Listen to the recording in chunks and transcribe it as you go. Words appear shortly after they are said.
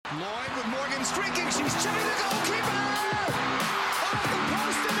Lloyd with Morgan streaking. She's chipping the goalkeeper. Off the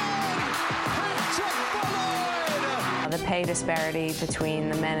post and in. Hat trick for Lloyd. The pay disparity between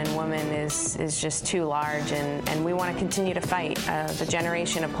the men and women is just too large, and we want to continue to fight. The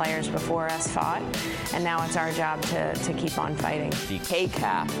generation of players before us fought, and now it's our job to keep on fighting. The pay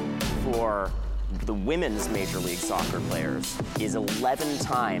cap for the women's Major League Soccer players is 11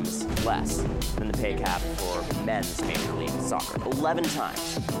 times less than the pay cap for men's Major League Soccer. 11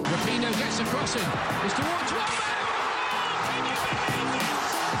 times. Rapinoe gets a crossing. It's towards one man. Can you believe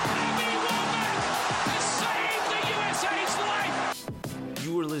this? Amy Womack has saved the USA's life.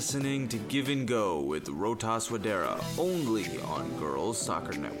 You are listening to Give and Go with Rotas Wadera, only on Girls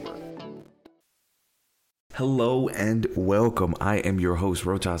Soccer Network. Hello and welcome. I am your host,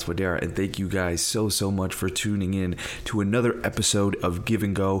 Rotas Wadera, and thank you guys so much for tuning in to another episode of Give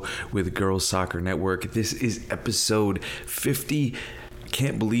and Go with Girls Soccer Network. This is episode 50.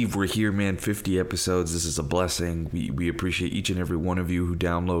 Can't believe we're here, man. 50 episodes. This is a blessing. We appreciate each and every one of you who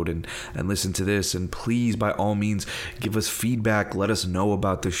download and listen to this. And please, by all means, give us feedback. Let us know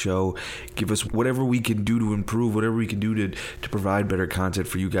about the show. Give us whatever we can do to improve, whatever we can do to provide better content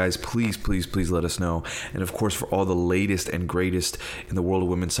for you guys. Please let us know. And of course, for all the latest and greatest in the world of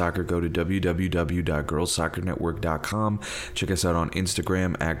women's soccer, go to www.girlssoccernetwork.com. Check us out on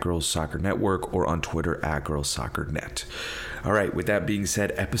Instagram at Girls Soccer Network or on Twitter at Girls Soccer Net. All right, with that being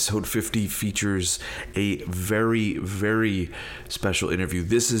said, episode 50 features a very special interview.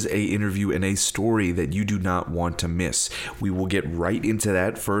 This is an interview and a story that you do not want to miss. We will get right into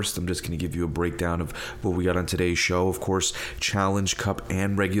that. First, I'm just going to give you a breakdown of what we got on today's show. Of course, Challenge Cup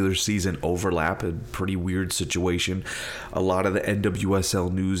and regular season overlap, a pretty weird situation. A lot of the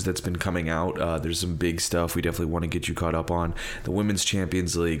NWSL news that's been coming out. There's some big stuff we definitely want to get you caught up on. The Women's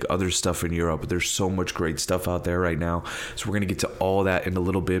Champions League, other stuff in Europe. There's so much great stuff out there right now. So we're going to get to all that in a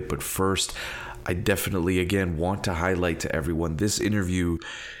little bit, but first, I definitely, again, want to highlight to everyone, this interview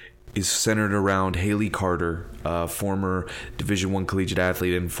is centered around Haley Carter, former Division I collegiate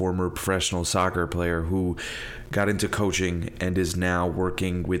athlete and former professional soccer player who got into coaching and is now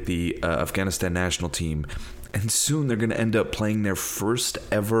working with the Afghanistan national team. And soon they're going to end up playing their first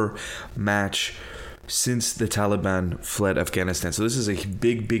ever match since the Taliban fled Afghanistan. So this is a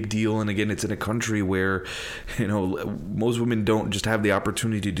big deal. And again, it's in a country where, most women don't just have the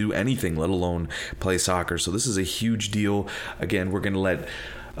opportunity to do anything, let alone play soccer. So this is a huge deal. Again, we're going to let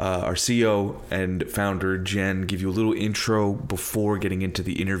our CEO and founder, Jen, give you a little intro before getting into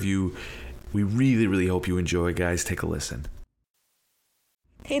the interview. We really hope you enjoy, guys. Take a listen.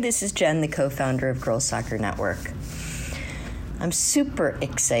 Hey, this is Jen, the co-founder of Girls Soccer Network. I'm super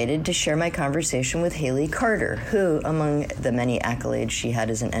excited to share my conversation with Haley Carter, who, among the many accolades she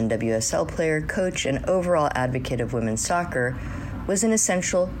had as an NWSL player, coach, and overall advocate of women's soccer, was an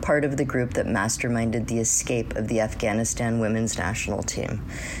essential part of the group that masterminded the escape of the Afghanistan women's national team.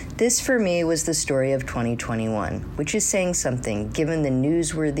 This, for me, was the story of 2021, which is saying something given the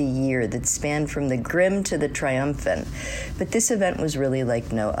newsworthy year that spanned from the grim to the triumphant. But this event was really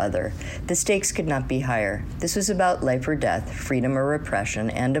like no other. The stakes could not be higher. This was about life or death, freedom or repression,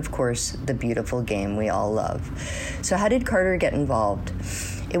 and, of course, the beautiful game we all love. So how did Carter get involved?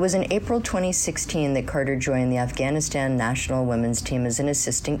 It was in April 2016 that Carter joined the Afghanistan national women's team as an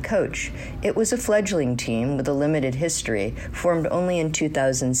assistant coach. It was a fledgling team with a limited history, formed only in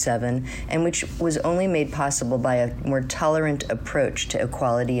 2007, and which was only made possible by a more tolerant approach to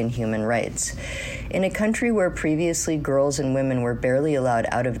equality and human rights. In a country where previously girls and women were barely allowed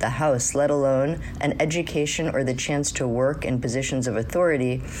out of the house, let alone an education or the chance to work in positions of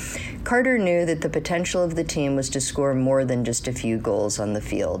authority, Carter knew that the potential of the team was to score more than just a few goals on the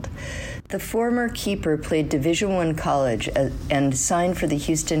field. The former keeper played Division I college and signed for the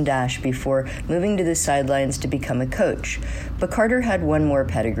Houston Dash before moving to the sidelines to become a coach. But Carter had one more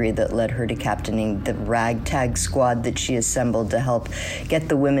pedigree that led her to captaining the ragtag squad that she assembled to help get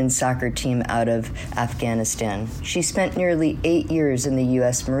the women's soccer team out of Afghanistan. She spent nearly 8 years in the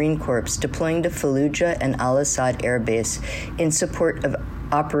U.S. Marine Corps, deploying to Fallujah and Al-Assad Air Base in support of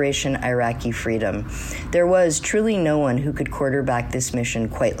Operation Iraqi Freedom. There was truly no one who could quarterback this mission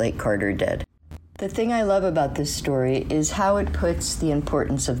quite like Carter did. The thing I love about this story is how it puts the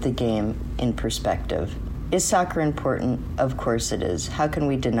importance of the game in perspective. Is soccer important? Of course it is. How can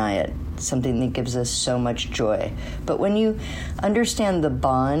we deny it? Something that gives us so much joy. But when you understand the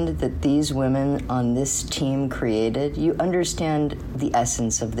bond that these women on this team created, you understand the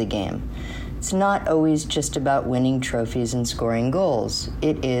essence of the game. It's not always just about winning trophies and scoring goals.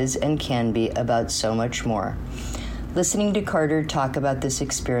 It is and can be about so much more. Listening to Carter talk about this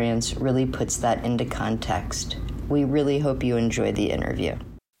experience really puts that into context. We really hope you enjoy the interview.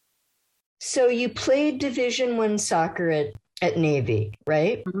 So you played Division One soccer at Navy,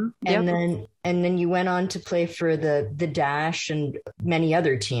 right? Mm-hmm. And Yep. then you went on to play for the Dash and many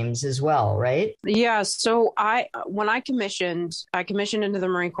other teams as well, right? Yeah. So when I commissioned into the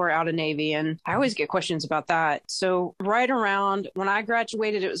Marine Corps out of Navy, and I always get questions about that. So right around when I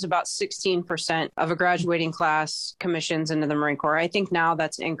graduated, it was about 16% of a graduating class commissions into the Marine Corps. I think now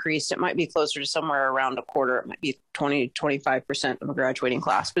that's increased. It might be closer to somewhere around a quarter. It might be 20-25% of a graduating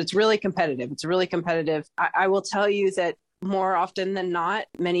class, but it's really competitive. It's really competitive. I will tell you that more often than not,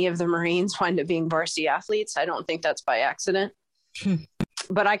 many of the Marines wind up being varsity athletes. I don't think that's by accident.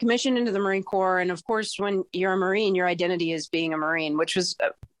 But I commissioned into the Marine Corps. And of course, when you're a Marine, your identity is being a Marine, which was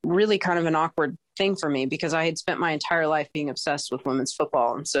really kind of an awkward thing for me because I had spent my entire life being obsessed with women's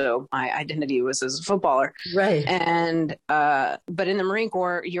football. And so my identity was as a footballer. Right. And, but in the Marine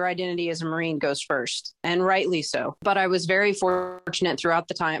Corps, your identity as a Marine goes first, and rightly so. But I was very fortunate throughout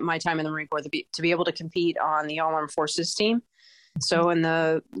my time in the Marine Corps to be able to compete on the All Armed Forces team. So in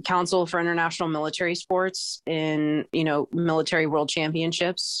the Council for International Military Sports in, military world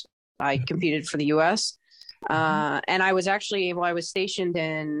championships, I competed for the U.S. And I was stationed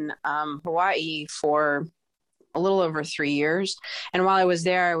in Hawaii for a little over 3 years. And while I was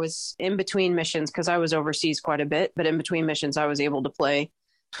there, I was in between missions because I was overseas quite a bit. But in between missions, I was able to play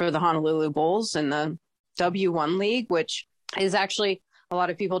for the Honolulu Bulls in the W1 League, which is actually, a lot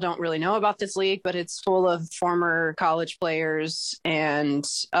of people don't really know about this league, but it's full of former college players and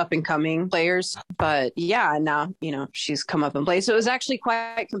up and coming players. But yeah, now, she's come up and played. So it was actually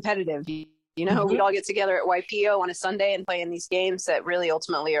quite competitive. We'd all get together at YPO on a Sunday and play in these games that really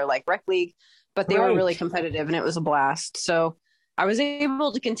ultimately are like rec league, but they were really competitive and it was a blast. So I was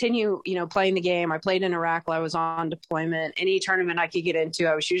able to continue, playing the game. I played in Iraq while I was on deployment. Any tournament I could get into,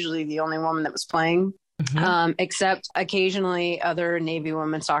 I was usually the only woman that was playing. Except occasionally other Navy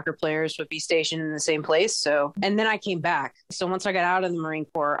women soccer players would be stationed in the same place. So, and then I came back. So once I got out of the Marine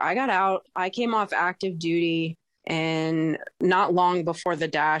Corps, I came off active duty and not long before the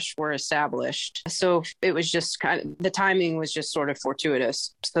Dash were established. So it was just the timing was just sort of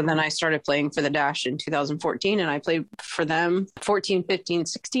fortuitous. So then I started playing for the Dash in 2014 and I played for them 14, 15,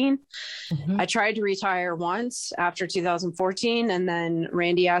 16. I tried to retire once after 2014 and then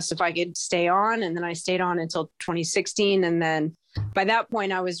Randy asked if I could stay on, and then I stayed on until 2016. And then by that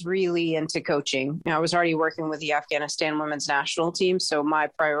point, I was really into coaching. I was already working with the Afghanistan women's national team. So my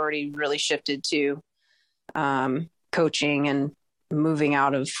priority really shifted to coaching and moving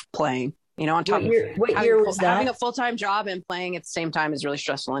out of playing, on top what year was that? Having a full-time job and playing at the same time is really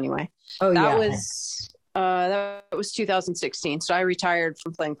stressful anyway. That was 2016. So I retired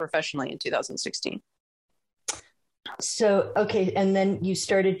from playing professionally in 2016. So, okay. And then you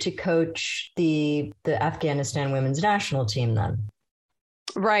started to coach the Afghanistan women's national team then.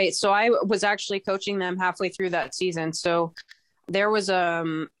 Right. So I was actually coaching them halfway through that season. So there was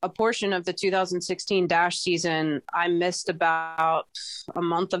a portion of the 2016 Dash season. I missed about a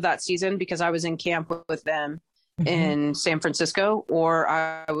month of that season because I was in camp with them in San Francisco, or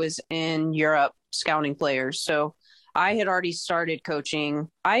I was in Europe scouting players. So I had already started coaching.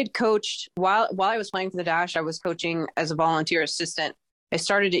 I had coached while I was playing for the Dash. I was coaching as a volunteer assistant. I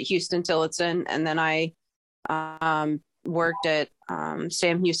started at Houston Tillotson, and then I worked at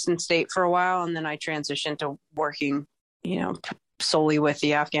Sam Houston State for a while, and then I transitioned to working solely with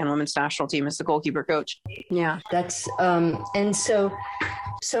the Afghan women's national team as the goalkeeper coach. Yeah. That's, and so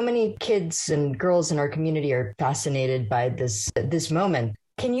many kids and girls in our community are fascinated by this moment.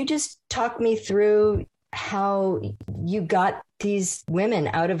 Can you just talk me through how you got these women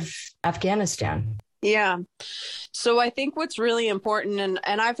out of Afghanistan? Yeah. So I think what's really important,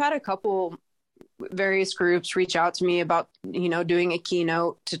 and I've had a couple various groups reach out to me about doing a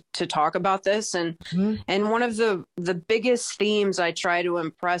keynote to talk about this, and one of the biggest themes I try to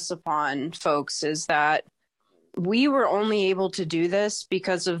impress upon folks is that we were only able to do this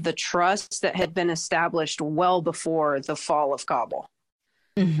because of the trust that had been established well before the fall of Kabul.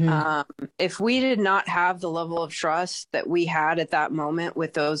 If we did not have the level of trust that we had at that moment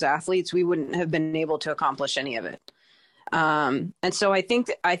with those athletes, we wouldn't have been able to accomplish any of it. And so I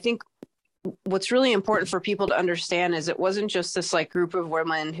think what's really important for people to understand is it wasn't just this group of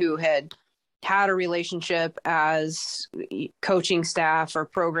women who had a relationship as coaching staff or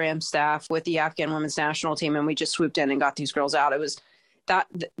program staff with the Afghan women's national team, and we just swooped in and got these girls out. It was that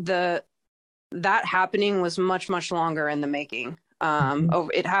that happening was much, much longer in the making.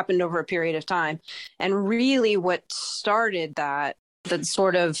 It happened over a period of time. And really what started that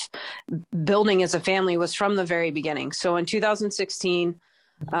sort of building as a family was from the very beginning. So in 2016,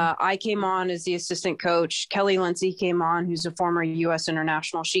 I came on as the assistant coach. Kelly Lindsay came on, who's a former U.S.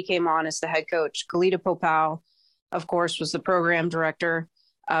 international. She came on as the head coach. Galita Popal, of course, was the program director.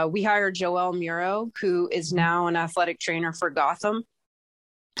 We hired Joelle Muro, who is now an athletic trainer for Gotham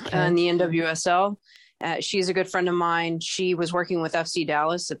in the NWSL. She's a good friend of mine. She was working with FC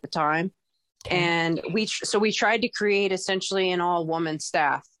Dallas at the time. And we tried to create essentially an all-woman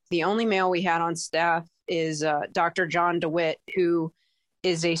staff. The only male we had on staff is Dr. John DeWitt, who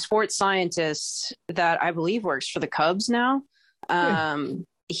is a sports scientist that I believe works for the Cubs now.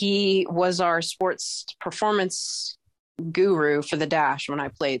 He was our sports performance guru for the Dash when I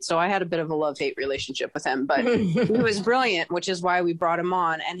played. So I had a bit of a love-hate relationship with him, but he was brilliant, which is why we brought him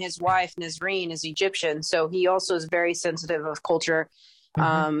on. And his wife, Nazreen, is Egyptian. So he also is very sensitive of culture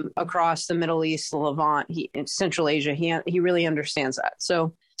across the Middle East, the Levant, in Central Asia. He really understands that.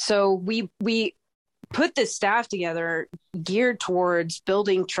 So we put this staff together geared towards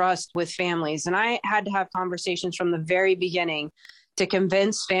building trust with families. And I had to have conversations from the very beginning to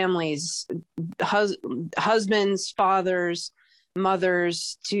convince families, husbands, fathers,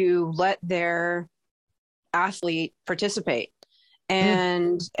 mothers, to let their athlete participate.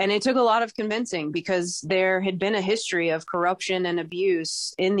 And it took a lot of convincing, because there had been a history of corruption and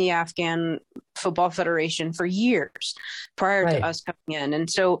abuse in the Afghan Football Federation for years prior to us coming in. And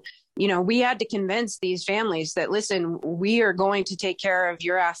so, we had to convince these families that, listen, we are going to take care of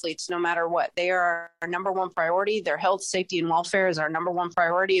your athletes no matter what. They are our number one priority. Their health, safety, and welfare is our number one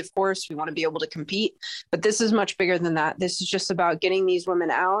priority. Of course, we want to be able to compete, but this is much bigger than that. This is just about getting these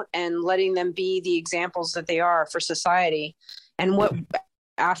women out and letting them be the examples that they are for society and what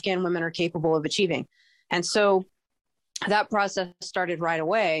Afghan women are capable of achieving. And so that process started right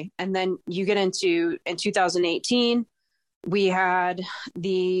away. And then you get in 2018, we had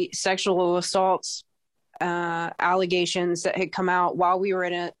the sexual assaults allegations that had come out while we were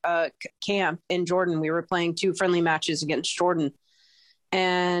in a camp in Jordan. We were playing 2 friendly matches against Jordan.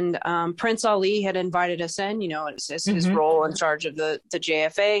 And Prince Ali had invited us in, his role in charge of the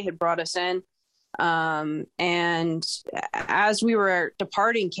JFA had brought us in. And as we were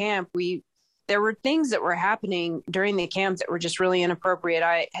departing camp, there were things that were happening during the camp that were just really inappropriate.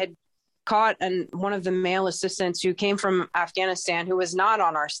 I had caught one of the male assistants who came from Afghanistan, who was not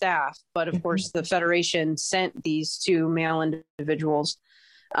on our staff, but of course the Federation sent these 2 male individuals.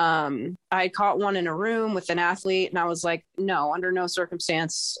 I caught one in a room with an athlete, and I was like, no, under no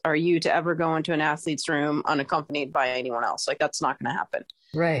circumstance are you to ever go into an athlete's room unaccompanied by anyone else. Like, that's not going to happen.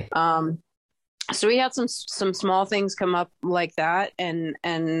 Right. So we had some small things come up like that.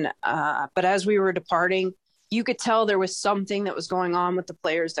 But as we were departing, you could tell there was something that was going on with the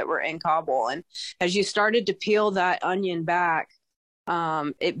players that were in Kabul. And as you started to peel that onion back,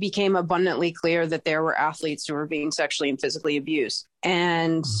 it became abundantly clear that there were athletes who were being sexually and physically abused.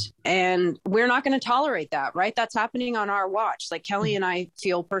 And we're not going to tolerate that, right? That's happening on our watch. Like, Kelly and I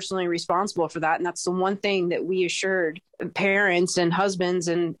feel personally responsible for that. And that's the one thing that we assured parents and husbands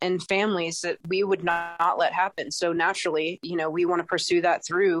and families that we would not let happen. So naturally, we want to pursue that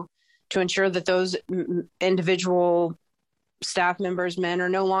through to ensure that those individual staff members, men, are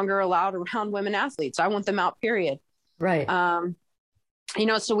no longer allowed around women athletes. I want them out, period. Right.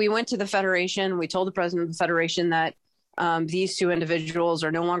 So we went to the Federation. We told the president of the Federation that these 2 individuals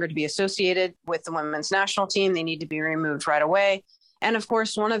are no longer to be associated with the women's national team. They need to be removed right away. And of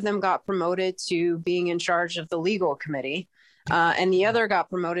course, one of them got promoted to being in charge of the legal committee, and the other got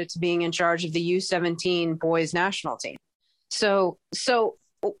promoted to being in charge of the U17 boys national team. So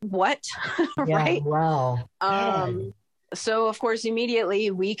what? Right? Wow. So of course, immediately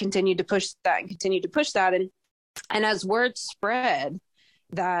we continued to push that. And as word spread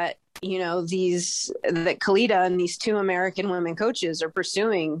that, that Kalita and these 2 American women coaches are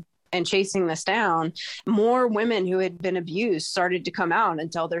pursuing and chasing this down, more women who had been abused started to come out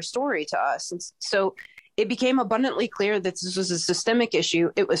and tell their story to us. And so it became abundantly clear that this was a systemic issue.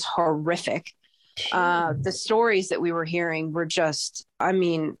 It was horrific. The stories that we were hearing were just,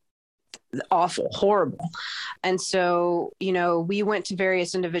 awful, horrible. And so, we went to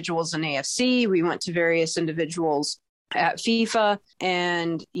various individuals in AFC, we went to various individuals at FIFA,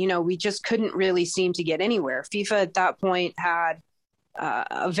 and, we just couldn't really seem to get anywhere. FIFA at that point had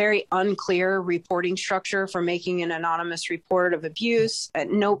a very unclear reporting structure for making an anonymous report of abuse.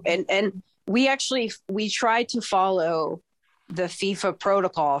 And we tried to follow the FIFA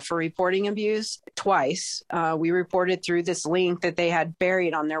protocol for reporting abuse twice. We reported through this link that they had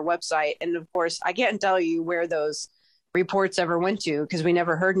buried on their website. And of course, I can't tell you where those reports ever went to, because we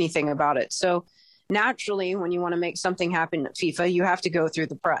never heard anything about it. So naturally, when you want to make something happen at FIFA, you have to go through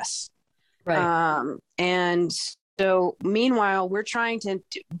the press. Right. And so meanwhile, we're trying to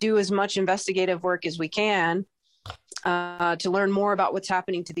do as much investigative work as we can to learn more about what's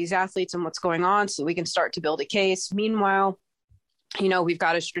happening to these athletes and what's going on so we can start to build a case. Meanwhile, we've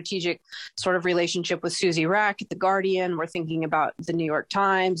got a strategic sort of relationship with Susie Rack at The Guardian. We're thinking about the New York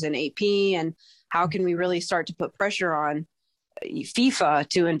Times and AP, and how can we really start to put pressure on FIFA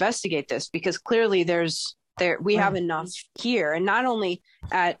to investigate this? Because clearly we have enough here, and not only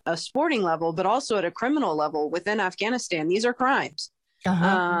at a sporting level, but also at a criminal level within Afghanistan. These are crimes.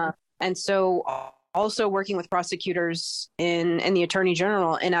 And so also working with prosecutors and the attorney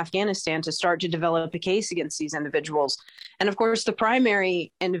general in Afghanistan to start to develop a case against these individuals. And of course, the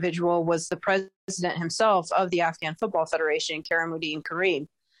primary individual was the president himself of the Afghan Football Federation, Karamuddin Karim.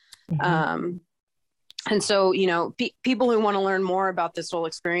 And so, people who want to learn more about this whole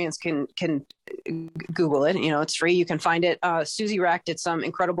experience can Google it. It's free. You can find it. Susie Rack did some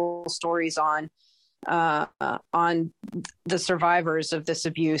incredible stories on the survivors of this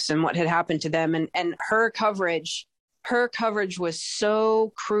abuse and what had happened to them. And her coverage was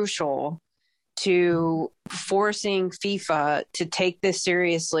so crucial to forcing FIFA to take this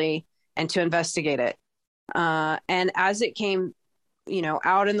seriously and to investigate it. And as it came,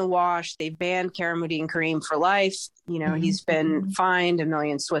 out in the wash, they banned Karamuddin Karim for life. He's been fined $1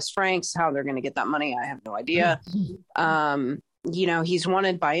 million Swiss francs. How they're going to get that money, I have no idea. He's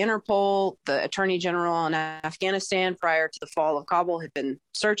wanted by Interpol. The attorney general in Afghanistan prior to the fall of Kabul had been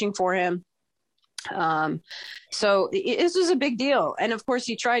searching for him. So this was a big deal. And of course,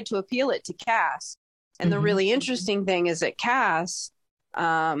 he tried to appeal it to CAS. And the really interesting thing is that CAS,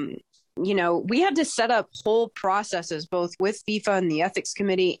 we had to set up whole processes, both with FIFA and the ethics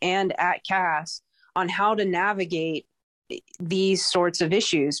committee and at CAS, on how to navigate these sorts of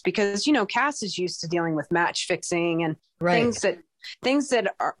issues, because, CAS is used to dealing with match fixing and things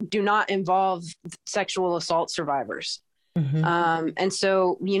that do not involve sexual assault survivors. And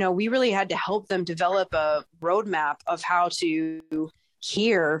so, we really had to help them develop a roadmap of how to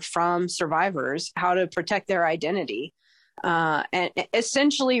hear from survivors, how to protect their identity, and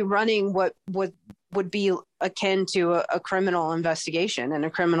essentially running what would be akin to a criminal investigation and a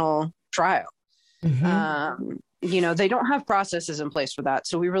criminal trial. They don't have processes in place for that.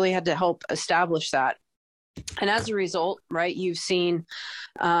 So we really had to help establish that. And as a result, right, you've seen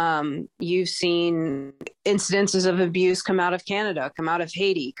incidences of abuse come out of Canada, come out of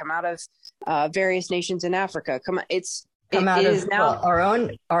Haiti, come out of various nations in Africa. It is now our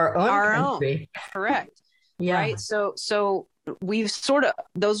own country. Correct. Yeah. Right. So we've sort of,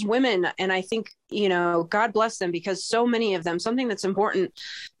 those women, and I think, God bless them, because so many of them, something that's important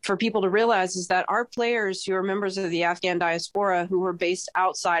for people to realize is that our players who are members of the Afghan diaspora who were based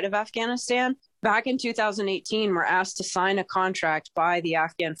outside of Afghanistan back in 2018 were asked to sign a contract by the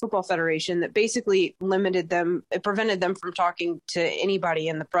Afghan Football Federation that basically prevented them from talking to anybody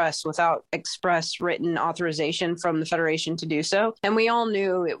in the press without express written authorization from the Federation to do so. And we all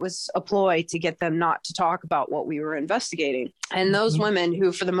knew it was a ploy to get them not to talk about what we were investigating. And those women,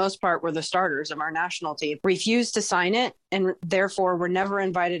 who for the most part were the starters of our national team, refused to sign it, and therefore were never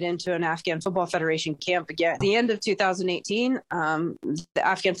invited into an Afghan Football Federation camp again. At the end of 2018, the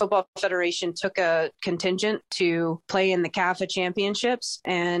Afghan Football Federation took a contingent to play in the CAFA championships,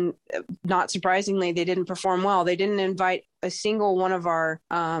 and not surprisingly, they didn't perform well. They didn't invite a single one of our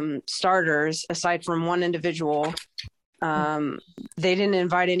starters, aside from one individual. They didn't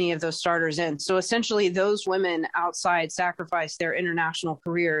invite any of those starters in. So essentially, those women outside sacrificed their international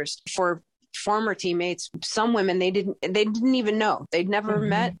careers for former teammates. Some women they didn't even know. They'd never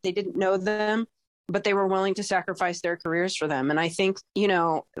met. They didn't know them, but they were willing to sacrifice their careers for them. And I think,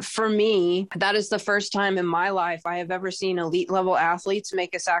 for me, that is the first time in my life I have ever seen elite level athletes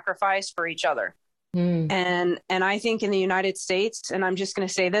make a sacrifice for each other. And I think in the United States, and I'm just going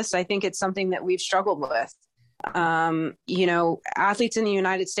to say this, I think it's something that we've struggled with. Athletes in the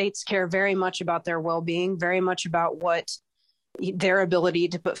United States care very much about their well-being, very much about their ability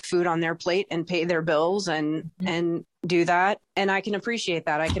to put food on their plate and pay their bills and do that. And I can appreciate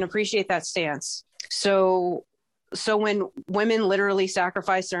that. I can appreciate that stance. So when women literally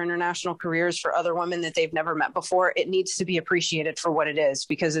sacrifice their international careers for other women that they've never met before, it needs to be appreciated for what it is,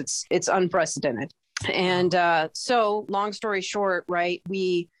 because it's unprecedented. And so long story short, right,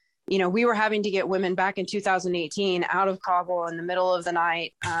 we were having to get women back in 2018 out of Kabul in the middle of the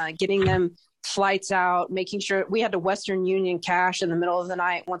night, getting them flights out, making sure we had to Western Union cash in the middle of the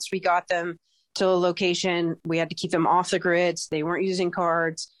night. Once we got them to a location, we had to keep them off the grids. They weren't using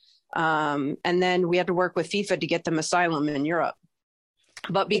cards. And then we had to work with FIFA to get them asylum in Europe.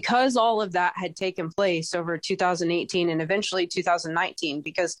 But because all of that had taken place over 2018 and eventually 2019,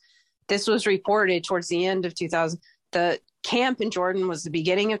 because this was reported towards the end of 2000. The camp in Jordan was the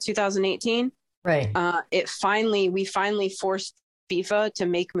beginning of 2018. Right. We finally forced FIFA to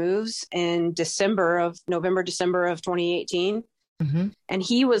make moves in December of 2018. Mm-hmm. And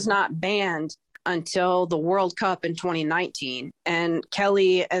he was not banned until the World Cup in 2019. And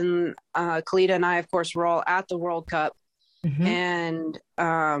Kelly and Kalita and I, of course, were all at the World Cup. Mm-hmm. And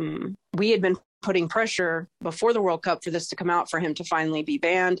we had been putting pressure before the World Cup for this to come out, for him to finally be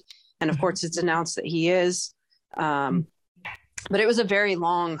banned. And of course, it's announced that he is. But it was a very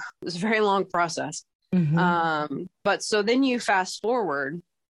long process. Mm-hmm. But so then you fast forward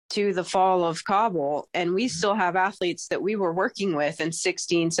to the fall of Kabul, and we still have athletes that we were working with in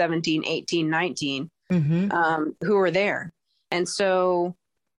 16, 17, 18, 19, who were there. And so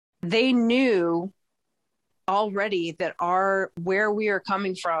they knew already that where we are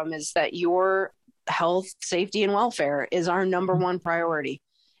coming from is that your health, safety, and welfare is our number one priority.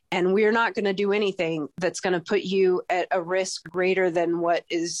 And we're not going to do anything that's going to put you at a risk greater than what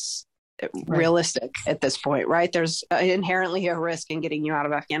is realistic at this point, right? There's inherently a risk in getting you out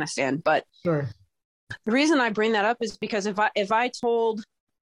of Afghanistan. But Sure. The reason I bring that up is because if I told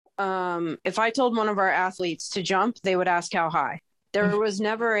one of our athletes to jump, they would ask how high. There was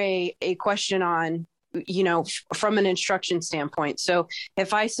never a question on, from an instruction standpoint. So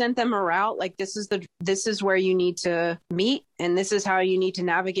if I sent them a route, like this is where you need to meet, and this is how you need to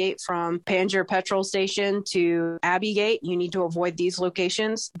navigate from Panjshir petrol station to Abbey Gate, you need to avoid these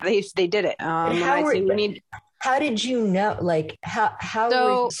locations. They did it. How did you know? Like how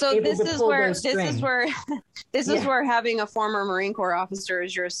so this is where having a former Marine Corps officer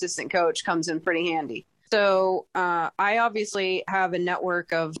as your assistant coach comes in pretty handy. So I obviously have a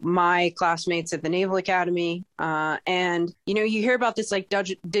network of my classmates at the Naval Academy. And, you hear about this like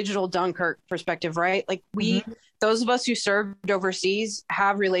digital Dunkirk perspective, right? Like those of us who served overseas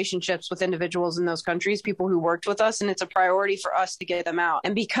have relationships with individuals in those countries, people who worked with us, and it's a priority for us to get them out.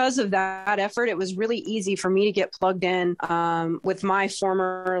 And because of that effort, it was really easy for me to get plugged in with my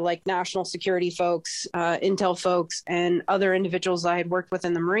former like national security folks, intel folks, and other individuals I had worked with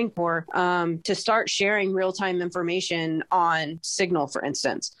in the Marine Corps to start sharing real-time information on Signal, for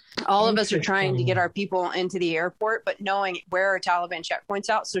instance. All of us are trying to get our people into the airport, but knowing where are Taliban checkpoints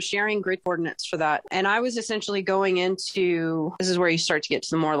out. So sharing grid coordinates for that. And I was essentially going into, this is where you start to get to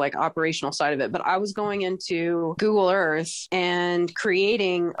the more like operational side of it, but I was going into Google Earth and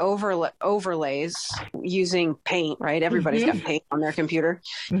creating overlays using Paint, right? Everybody's got Paint on their computer,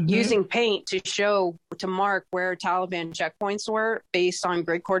 using Paint to mark where Taliban checkpoints were based on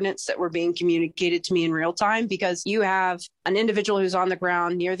grid coordinates that were being communicated to me in real time, because you have an individual who's on the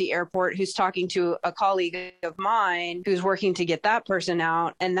ground near the airport who's talking to a colleague of mine who's working to get that person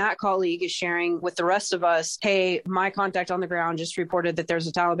out. And that colleague is sharing with the rest of us, hey, my contact on the ground just reported that there's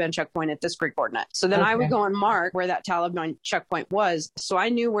a Taliban checkpoint at this grid coordinate. So then I would go and mark where that Taliban checkpoint was. So I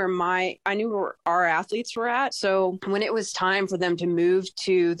knew where our athletes were at. So when it was time for them to move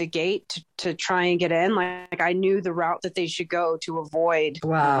to the gate to try and get in, like I knew the route that they should go to avoid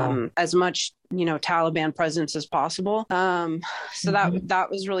as much Taliban presence as possible. So that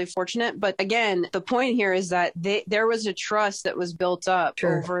was really fortunate. But again, the point here is that there was a trust that was built up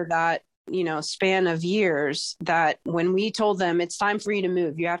over that span of years, that when we told them it's time for you to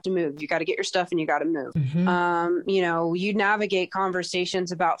move, you have to move, you got to get your stuff and you got to move. You navigate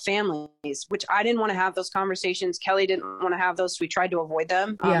conversations about families, which I didn't want to have those conversations. Kelly didn't want to have those. So we tried to avoid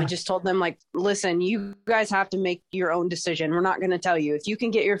them. I just told them, like, listen, you guys have to make your own decision. We're not going to tell you. If you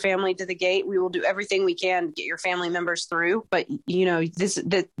can get your family to the gate, we will do everything we can to get your family members through. But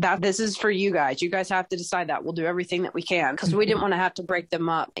this is for you guys. You guys have to decide that. We'll do everything that we can, because we didn't want to have to break them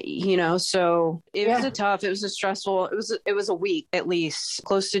up, So it was a stressful, it was a week, at least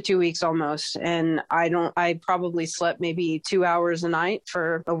close to 2 weeks almost. And I probably slept maybe 2 hours a night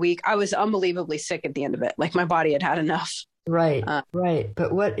for a week. I was unbelievably sick at the end of it. Like my body had had enough. Right.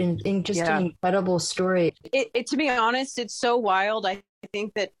 But what an incredible story. It to be honest, it's so wild. I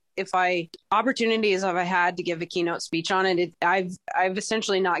think that if I had to give a keynote speech on it, I've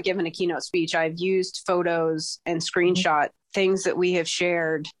essentially not given a keynote speech. I've used photos and screenshot things that we have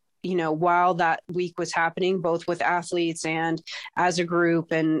shared, while that week was happening, both with athletes and as a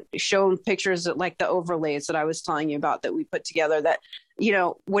group, and shown pictures that, like the overlays that I was telling you about that we put together that,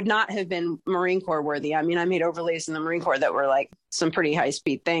 would not have been Marine Corps worthy. I mean, I made overlays in the Marine Corps that were like some pretty high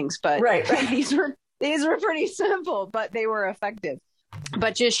speed things, but these were pretty simple, but they were effective.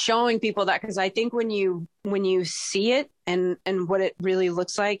 But just showing people that, because I think when you see it and what it really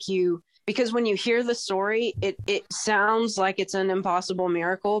looks like, because when you hear the story, it sounds like it's an impossible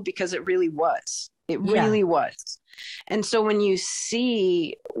miracle, because it really was. It really was. And so when you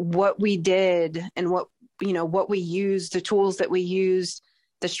see what we did and what we used, the tools that we used,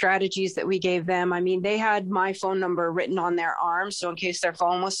 the strategies that we gave them. I mean, they had my phone number written on their arms. So in case their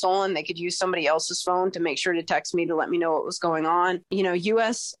phone was stolen, they could use somebody else's phone to make sure to text me to let me know what was going on.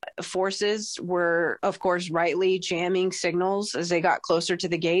 U.S. forces were, of course, rightly jamming signals as they got closer to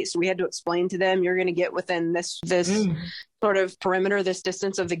the gate. So we had to explain to them, you're going to get within this sort of perimeter, this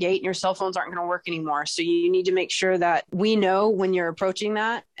distance of the gate, and your cell phones aren't going to work anymore. So you need to make sure that we know when you're approaching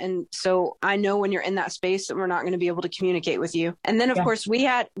that. And so I know when you're in that space that we're not going to be able to communicate with you. And then, of course, we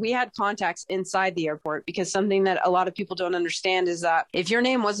had contacts inside the airport, because something that a lot of people don't understand is that if your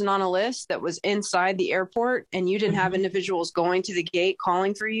name wasn't on a list that was inside the airport and you didn't have individuals going to the gate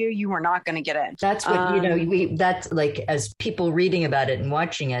calling for you, you were not going to get in. That's what, that's like, as people reading about it and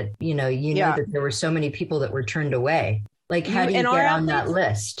watching it, know that there were so many people that were turned away. Like, how do you get on that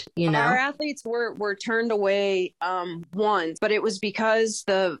list? Our athletes were turned away once, but it was because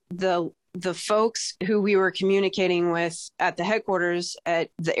the folks who we were communicating with at the headquarters at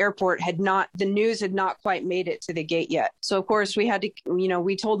the airport the news had not quite made it to the gate yet. So of course we had to,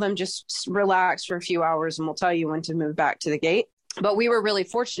 we told them just relax for a few hours and we'll tell you when to move back to the gate. But we were really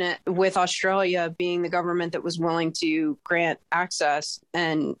fortunate with Australia being the government that was willing to grant access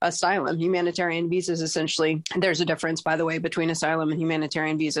and asylum, humanitarian visas, essentially. There's a difference, by the way, between asylum and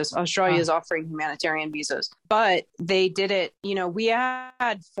humanitarian visas. Australia is offering humanitarian visas, but they did it. We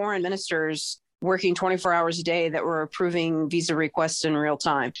had foreign ministers working 24 hours a day that were approving visa requests in real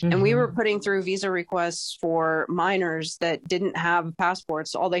time. And we were putting through visa requests for minors that didn't have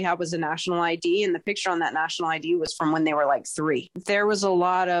passports. All they had was a national ID, and the picture on that national ID was from when they were like 3. There was a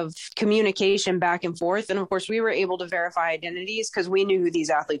lot of communication back and forth. And of course, we were able to verify identities because we knew who these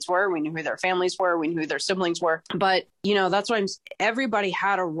athletes were. We knew who their families were. We knew who their siblings were. But, that's why everybody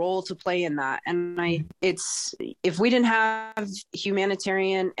had a role to play in that. And if we didn't have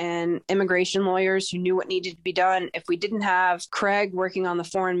humanitarian and immigration lawyers who knew what needed to be done, if we didn't have Craig working on the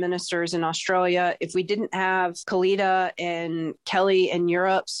foreign ministers in Australia, if we didn't have Kalita and Kelly in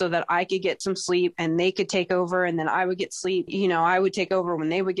Europe so that I could get some sleep and they could take over and then I would get sleep, I would take over when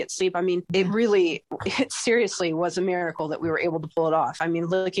they would get sleep. I mean, it seriously was a miracle that we were able to pull it off. I mean,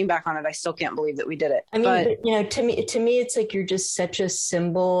 looking back on it, I still can't believe that we did it. I mean, but to me, it's like you're just such a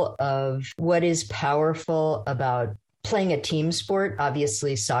symbol of what is powerful about playing a team sport.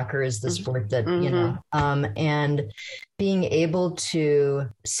 Obviously, soccer is the sport that, and being able to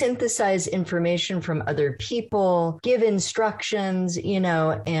synthesize information from other people, give instructions,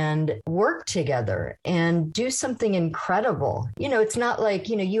 and work together and do something incredible. It's not like,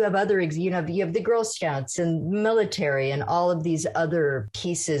 you have you have the Girl Scouts and military and all of these other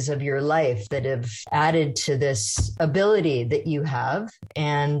pieces of your life that have added to this ability that you have.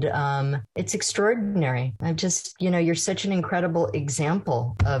 And it's extraordinary. I'm just, you're such an incredible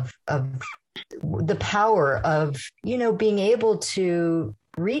example of the power of, being able to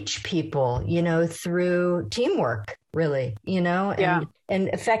reach people, through teamwork, really, and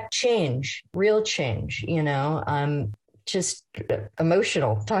affect change, real change, I'm just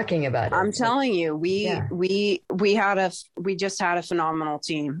emotional talking about it. I'm telling you, we just had a phenomenal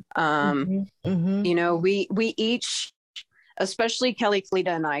team. We each, especially Kelly, Kalita,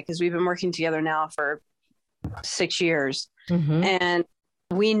 and I, because we've been working together now for 6 years, and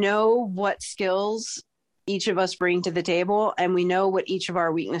we know what skills each of us bring to the table, and we know what each of our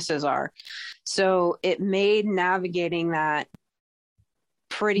weaknesses are. So it made navigating that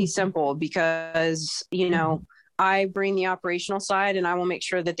pretty simple because, I bring the operational side and I will make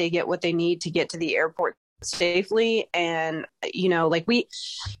sure that they get what they need to get to the airport safely. And,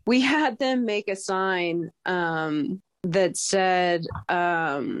 we had them make a sign that said,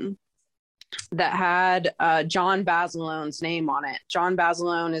 that had John Basilone's name on it. John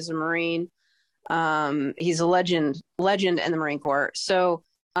Basilone is a Marine. He's a legend in the Marine Corps. So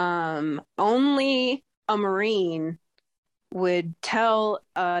only a Marine would tell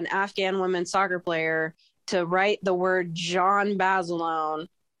an Afghan women's soccer player to write the word John Basilone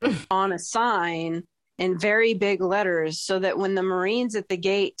on a sign in very big letters so that when the Marines at the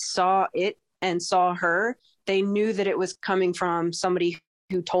gate saw it and saw her, they knew that it was coming from somebody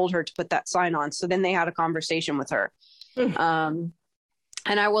who told her to put that sign on. So then they had a conversation with her. And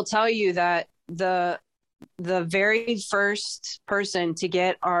I will tell you that the very first person to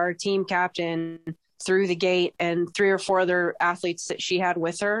get our team captain through the gate and 3 or 4 other athletes that she had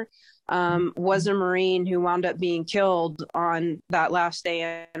with her was a Marine who wound up being killed on that last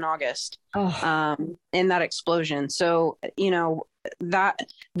day in August in that explosion. So, that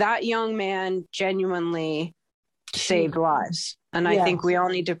young man genuinely saved lives. And I think we all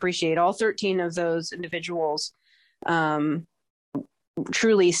need to appreciate all 13 of those individuals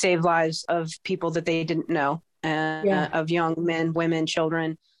truly saved lives of people that they didn't know, of young men, women,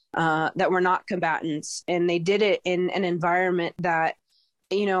 children that were not combatants. And they did it in an environment that,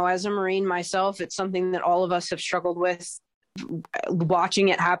 as a Marine myself, it's something that all of us have struggled with watching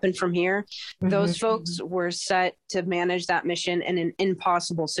it happen from here. Mm-hmm. Those folks were set to manage that mission in an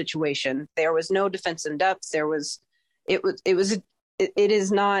impossible situation. There was no defense in depth. It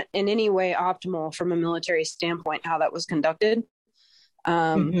is not in any way optimal from a military standpoint how that was conducted.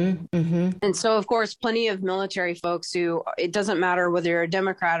 And so, of course, plenty of military folks who, it doesn't matter whether you're a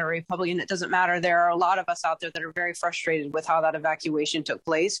Democrat or Republican, it doesn't matter. There are a lot of us out there that are very frustrated with how that evacuation took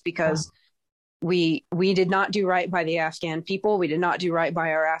place, because we did not do right by the Afghan people. We did not do right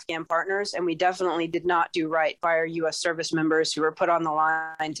by our Afghan partners. And we definitely did not do right by our U.S. service members who were put on the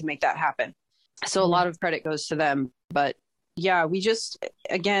line to make that happen. So a lot of credit goes to them. But yeah, we just,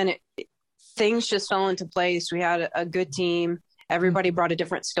 again, things just fell into place. We had a good team. Everybody brought a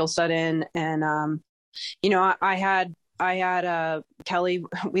different skill set in. And, I had Kelly,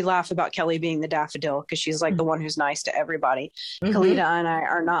 we laugh about Kelly being the daffodil because she's like the one who's nice to everybody. Kalita and I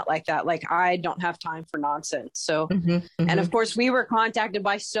are not like that. Like, I don't have time for nonsense. So, and of course we were contacted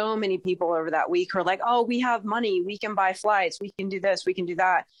by so many people over that week who are like, oh, we have money. We can buy flights. We can do this. We can do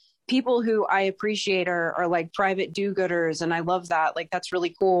that. People who I appreciate are like private do-gooders. And I love that. Like, that's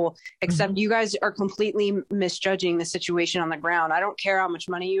really cool. Except you guys are completely misjudging the situation on the ground. I don't care how much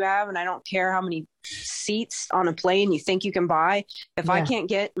money you have, and I don't care how many seats on a plane you think you can buy. If I can't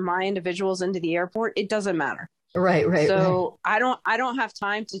get my individuals into the airport, it doesn't matter. Right. So I don't have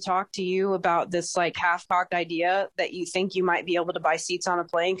time to talk to you about this like half-cocked idea that you think you might be able to buy seats on a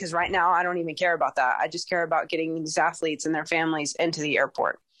plane. Because right now I don't even care about that. I just care about getting these athletes and their families into the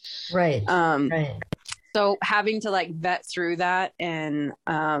airport. Right. So having to like vet through that. And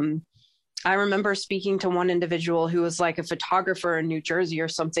I remember speaking to one individual who was like a photographer in New Jersey or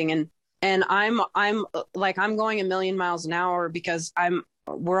something. And I'm going a million miles an hour because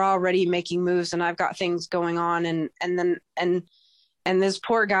we're already making moves and I've got things going on. And this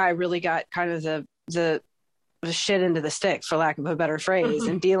poor guy really got kind of the shit into the stick, for lack of a better phrase,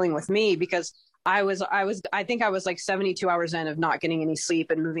 and dealing with me because I think I was like 72 hours in of not getting any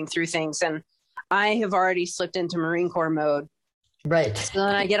sleep and moving through things. And I have already slipped into Marine Corps mode. Right. So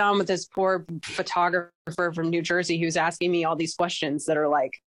then I get on with this poor photographer from New Jersey who's asking me all these questions that are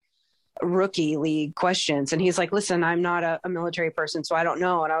like rookie league questions. And he's like, listen, I'm not a military person, so I don't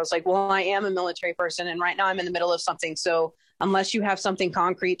know. And I was like, well, I am a military person. And right now I'm in the middle of something. So unless you have something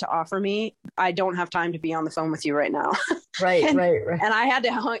concrete to offer me, I don't have time to be on the phone with you right now. Right. And I had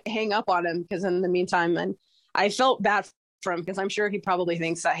to hang up on him because in the meantime, and I felt bad for him because I'm sure he probably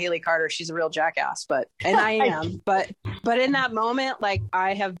thinks that Haley Carter, she's a real jackass, and I am, but in that moment, like,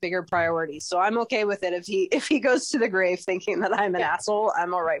 I have bigger priorities. So I'm okay with it. If he goes to the grave thinking that I'm an asshole,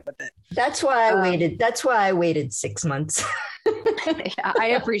 I'm all right with it. That's why I waited. That's why I waited 6 months. Yeah,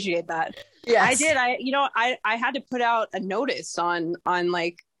 I appreciate that. Yes. I did. I had to put out a notice on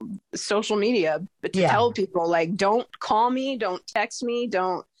like social media to tell people, like, don't call me, don't text me,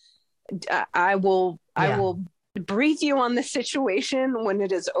 I will brief you on the situation when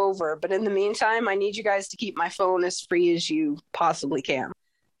it is over. But in the meantime, I need you guys to keep my phone as free as you possibly can.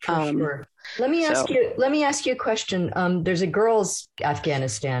 Sure. Let me ask you a question. There's a girls'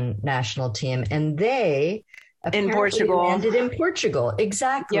 Afghanistan national team, and they in Portugal landed in Portugal.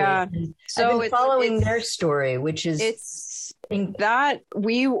 Exactly. Yeah. So I've been following their story, which is that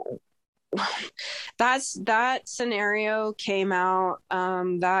scenario came out.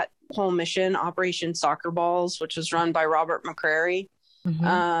 That whole mission, Operation Soccer Balls, which was run by Robert McCrary.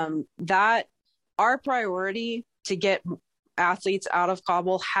 That our priority to get athletes out of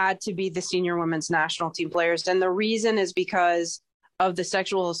Kabul had to be the senior women's national team players. And the reason is because of the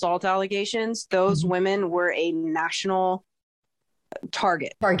sexual assault allegations. Those women were a national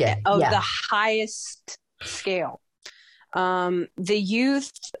target of the highest scale. The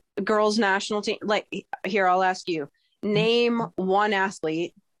youth girls national team, like, here, I'll ask you, name one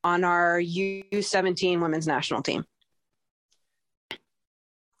athlete on our U17 women's national team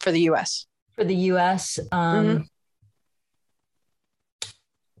for the U.S.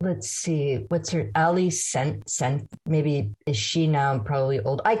 Let's see. What's her? Ali Sent? Maybe, is she now probably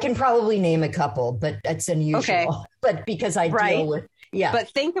old? I can probably name a couple, but that's unusual. Okay. But because I deal with, But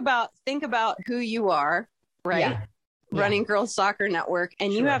think about who you are, right? Yeah. Running Girls Soccer Network,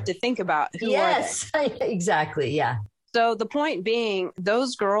 and you have to think about who are they. Exactly. Yeah. So the point being,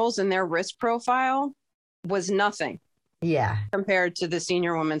 those girls and their risk profile was nothing. Yeah. Compared to the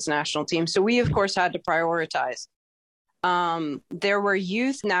senior women's national team. So we, of course, had to prioritize. There were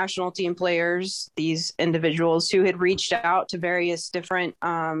youth national team players, these individuals who had reached out to various different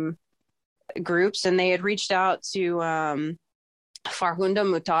groups, and they had reached out to Farhunda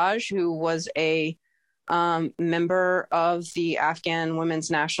Mutaj, who was a member of the Afghan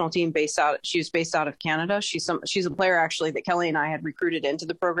women's national team she was based out of Canada. She's a player actually that Kelly and I had recruited into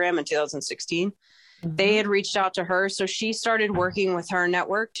the program in 2016. Mm-hmm. They had reached out to her. So she started working with her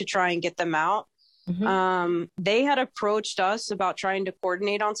network to try and get them out. Mm-hmm. They had approached us about trying to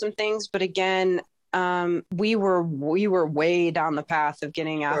coordinate on some things, but again, we were way down the path of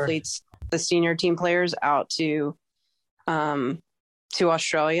getting athletes, the senior team players, out to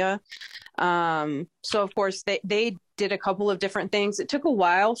Australia. So of course they did a couple of different things. It took a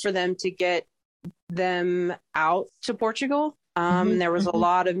while for them to get them out to Portugal. Mm-hmm. There was a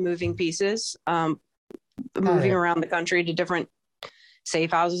lot of moving pieces, moving around the country to different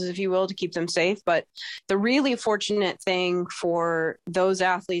safe houses, if you will, to keep them safe. But the really fortunate thing for those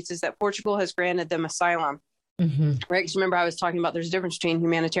athletes is that Portugal has granted them asylum. Mm-hmm. Right? Because remember, I was talking about there's a difference between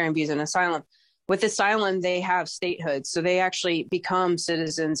humanitarian visa and asylum. With asylum, they have statehood, so they actually become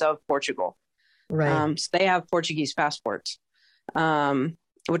citizens of Portugal. Right. So they have Portuguese passports,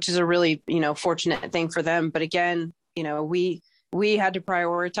 which is a really, fortunate thing for them. But again, we had to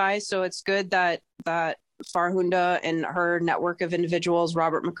prioritize. So it's good that Farhunda and her network of individuals,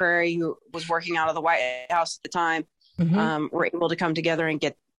 Robert McCrary, who was working out of the White House at the time, mm-hmm. Were able to come together and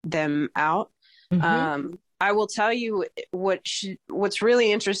get them out. Mm-hmm. I will tell you what's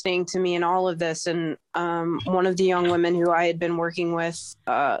really interesting to me in all of this, and one of the young women who I had been working with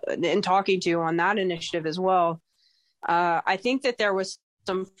and talking to on that initiative as well, I think that there was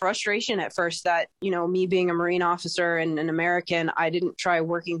some frustration at first that, me being a Marine officer and an American, I didn't try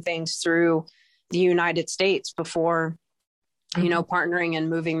working things through the United States before, mm-hmm. Partnering and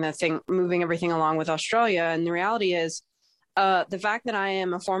moving everything along with Australia. And the reality is, the fact that I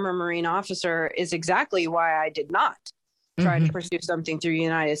am a former Marine officer is exactly why I did not try mm-hmm. to pursue something through the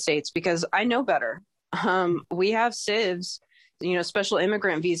United States, because I know better. We have CIVs, special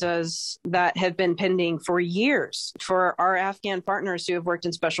immigrant visas that have been pending for years for our Afghan partners who have worked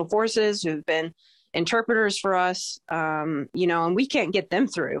in special forces, who've been interpreters for us, and we can't get them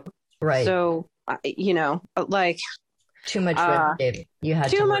through. Right. So, too much red tape. You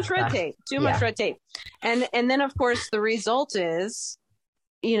had too much red tape. Much red tape. And then of course the result is,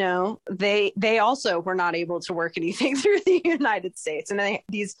 they also were not able to work anything through the United States, and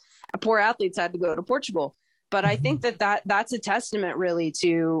these poor athletes had to go to Portugal. But mm-hmm. I think that's a testament really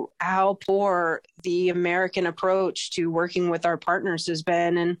to how poor the American approach to working with our partners has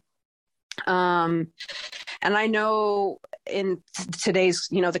been. And I know in today's,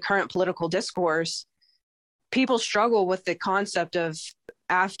 the current political discourse, people struggle with the concept of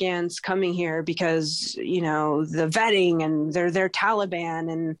Afghans coming here because, the vetting and they're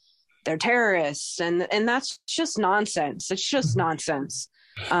Taliban and they're terrorists. And that's just nonsense. It's just nonsense.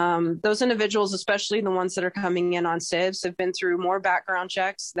 Those individuals, especially the ones that are coming in on CIVs, have been through more background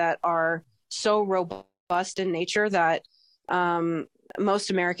checks that are so robust in nature that most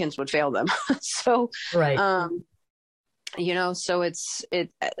Americans would fail them. So, right. So it's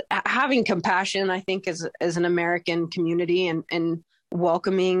having compassion, I think, as an American community and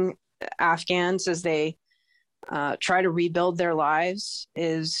welcoming Afghans as they try to rebuild their lives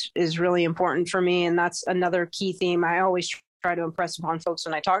is really important for me. And that's another key theme I always try to impress upon folks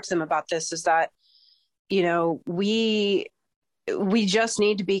when I talk to them about this, is that, we just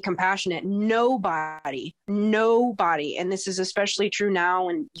need to be compassionate. Nobody, and this is especially true now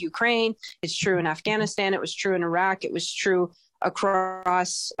in Ukraine. It's true in Afghanistan. It was true in Iraq. It was true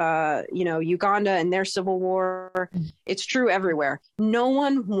across, Uganda and their civil war. It's true everywhere. No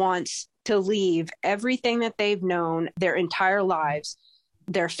one wants to leave everything that they've known their entire lives,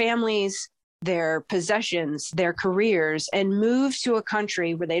 their families, their possessions, their careers, and move to a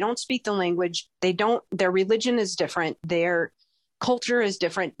country where they don't speak the language. Their religion is different. Their culture is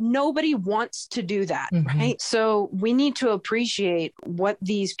different. Nobody wants to do that, mm-hmm. right? So we need to appreciate what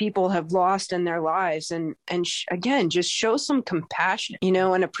these people have lost in their lives, and again, just show some compassion,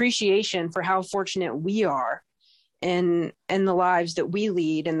 and appreciation for how fortunate we are in the lives that we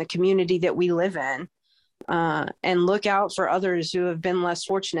lead and the community that we live in, and look out for others who have been less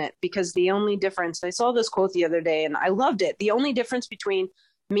fortunate. Because the only difference, I saw this quote the other day and I loved it. The only difference between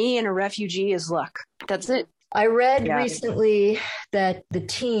me and a refugee is luck. That's it. I read recently that the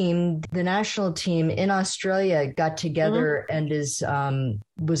national team in Australia got together mm-hmm. and is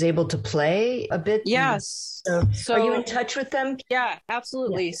was able to play a bit. Yes. So are you in touch with them? Yeah,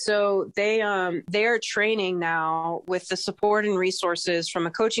 absolutely. Yeah. So they are training now with the support and resources from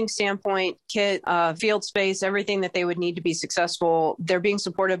a coaching standpoint, kit, field space, everything that they would need to be successful. They're being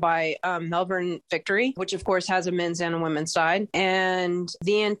supported by Melbourne Victory, which of course has a men's and a women's side. And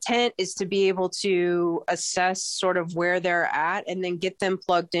the intent is to be able to assess sort of where they're at and then get them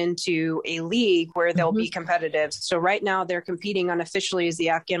plugged into a league where they'll be competitive. So right now they're competing unofficially as the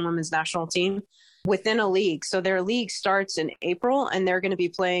Afghan women's national team within a league. So their league starts in April and they're going to be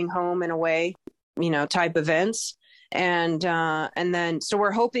playing home and away, type events. And then, so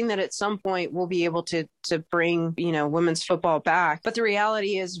we're hoping that at some point we'll be able to bring, women's football back. But the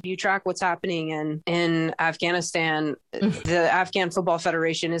reality is, if you track what's happening in Afghanistan, the Afghan Football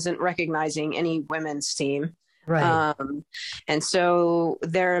Federation isn't recognizing any women's team. Right. And so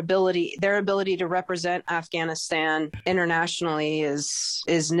their ability to represent Afghanistan internationally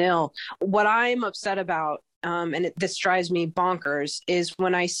is nil. What I'm upset about, and this drives me bonkers, is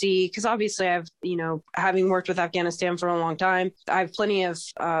when I see, because obviously I've, having worked with Afghanistan for a long time, I have plenty of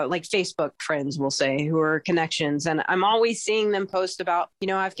like Facebook friends, we'll say, who are connections. And I'm always seeing them post about,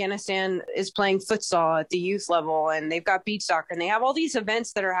 Afghanistan is playing futsal at the youth level and they've got beach soccer and they have all these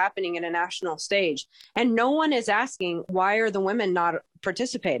events that are happening in a national stage. And no one is asking, why are the women not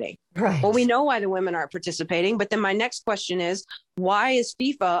participating? Right. Well, we know why the women aren't participating. But then my next question is, why is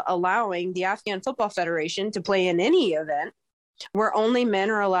FIFA allowing the Afghan Football Federation to play in any event where only men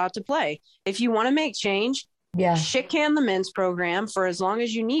are allowed to play? If you want to make change, shit can the men's program for as long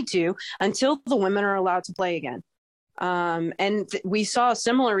as you need to until the women are allowed to play again. We saw a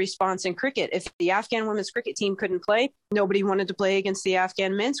similar response in cricket. If the Afghan women's cricket team couldn't play, nobody wanted to play against the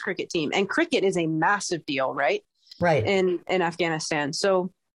Afghan men's cricket team. And cricket is a massive deal, right? Right. In Afghanistan.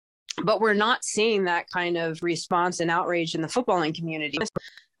 So, but we're not seeing that kind of response and outrage in the footballing community,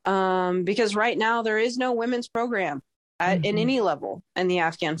 because right now there is no women's program in any level in the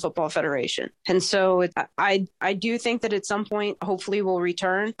Afghan Football Federation. And so I do think that at some point, hopefully we'll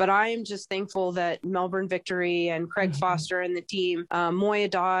return, but I am just thankful that Melbourne Victory and Craig Foster and the team, Moya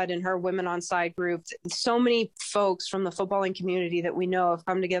Dodd and her Women on Side group, so many folks from the footballing community that we know have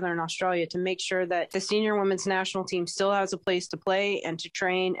come together in Australia to make sure that the senior women's national team still has a place to play and to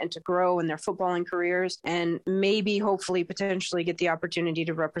train and to grow in their footballing careers, and maybe, hopefully, potentially get the opportunity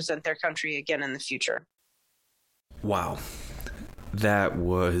to represent their country again in the future. Wow, that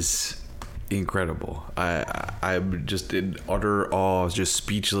was incredible. I'm just in utter awe, just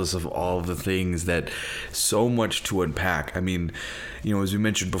speechless of all of the things that, so much to unpack. I mean, as we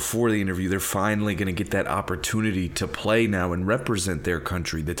mentioned before the interview, they're finally going to get that opportunity to play now and represent their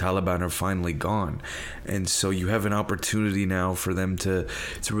country. The Taliban are finally gone. And so you have an opportunity now for them to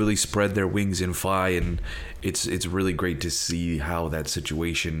really spread their wings and fly. And it's really great to see how that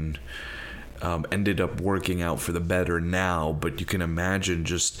situation ended up working out for the better now. But you can imagine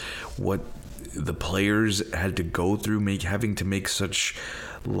just what the players had to go through, having to make such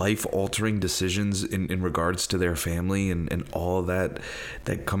life-altering decisions in regards to their family and all that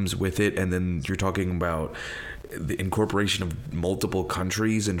comes with it. And then you're talking about the incorporation of multiple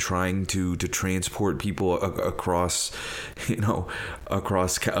countries and trying to transport people across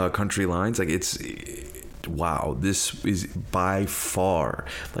country lines. Like, wow, this is by far,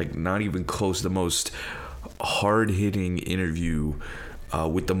 like, not even close, the most hard-hitting interview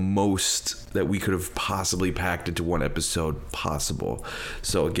with the most that we could have possibly packed into one episode possible.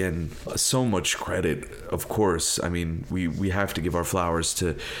 So again, so much credit, of course. I mean, we have to give our flowers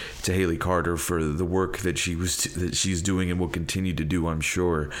to Haley Carter for the work that she's doing and will continue to do, I'm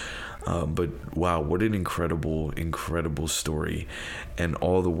sure. But wow, what an incredible story, and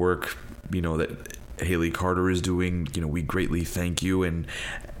all the work that Haley Carter is doing. We greatly thank you, and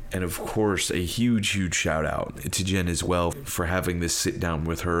of course a huge shout out to Jen as well for having this sit down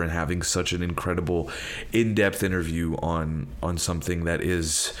with her and having such an incredible in-depth interview on something that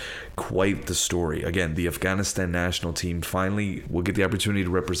is quite the story. Again, the Afghanistan national team finally will get the opportunity to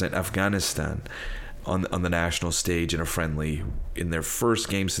represent Afghanistan on the national stage in a friendly in their first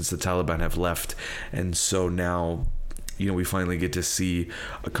game since the Taliban have left. And so now we finally get to see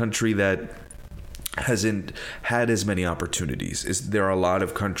a country that hasn't had as many opportunities. There are a lot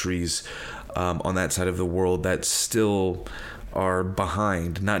of countries on that side of the world that still are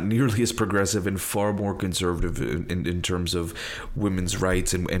behind, not nearly as progressive and far more conservative in terms of women's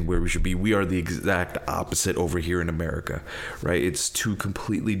rights and where we should be. We are the exact opposite over here in America, right? It's two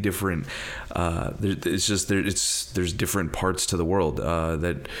completely different. There's different parts to the world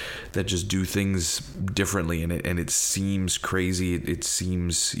that just do things differently, and it seems crazy. It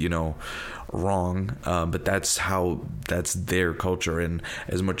seems wrong, but that's their culture. And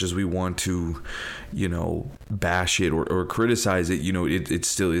as much as we want to, bash it or criticize it, it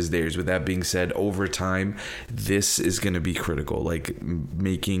still is theirs. With that being said, over time, this is going to be critical. Like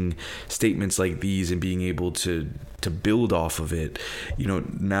making statements like these and being able to build off of it,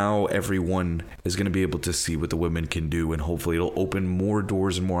 now everyone is going to be able to see what the women can do, and hopefully it'll open more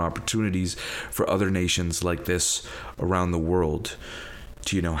doors and more opportunities for other nations like this around the world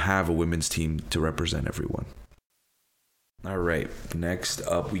to, have a women's team to represent everyone. All right, next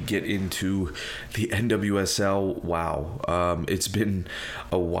up we get into the NWSL. Wow, it's been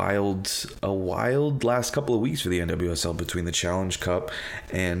a wild last couple of weeks for the NWSL, between the Challenge Cup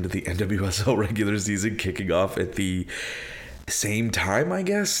and the NWSL regular season kicking off at the same time, I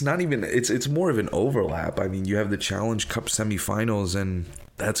guess. Not even, it's more of an overlap. I mean, you have the Challenge Cup semifinals, and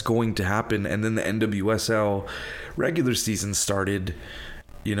that's going to happen, and then the NWSL regular season started,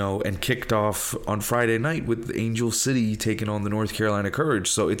 and kicked off on Friday night with Angel City taking on the North Carolina Courage.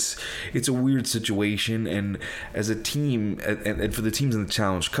 So it's a weird situation. And as a team, and for the teams in the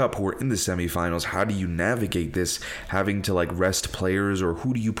Challenge Cup who are in the semifinals, how do you navigate this? Having to rest players, or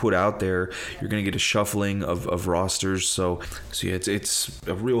who do you put out there? You're going to get a shuffling of rosters. So yeah, it's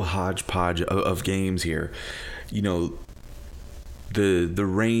a real hodgepodge of games here. The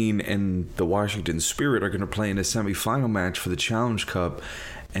Reign and the Washington Spirit are going to play in a semifinal match for the Challenge Cup,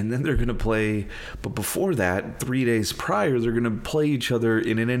 and then they're going to play, but before that, 3 days prior, they're going to play each other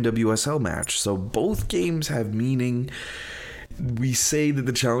in an NWSL match. So both games have meaning. We say that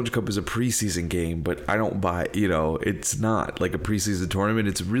the Challenge Cup is a preseason game, but I don't buy, it's not like a preseason tournament.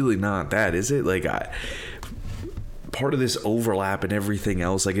 It's really not that, is it? Part of this overlap and everything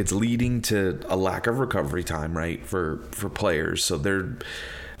else, it's leading to a lack of recovery time, right, for players. So they're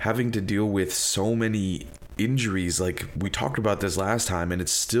having to deal with so many injuries. We talked about this last time, and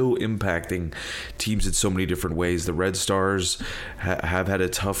it's still impacting teams in so many different ways. The Red Stars have had a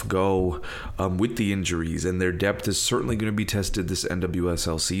tough go with the injuries, and their depth is certainly going to be tested this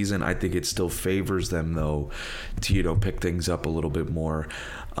NWSL season. I think it still favors them, though, to pick things up a little bit more.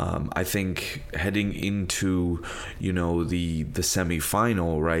 I think heading into the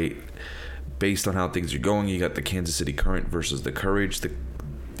semifinal, right, based on how things are going, you got the Kansas City Current versus the Courage.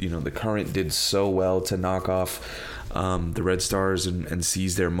 The Current did so well to knock off the Red Stars and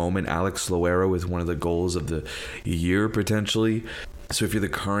seize their moment. Alex Loera with one of the goals of the year, potentially. So if you're the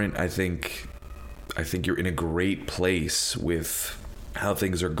Current, I think you're in a great place with how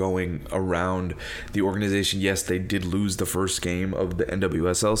things are going around the organization. Yes, they did lose the first game of the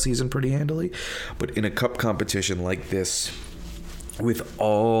NWSL season pretty handily, but in a cup competition like this, with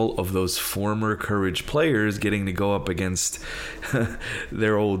all of those former Courage players getting to go up against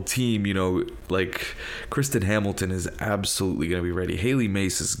their old team, Kristen Hamilton is absolutely going to be ready. Haley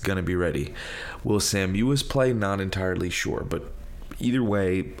Mace is going to be ready. Will Sam Ewis play? Not entirely sure, but either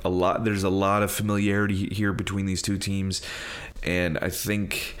way, there's a lot of familiarity here between these two teams, and I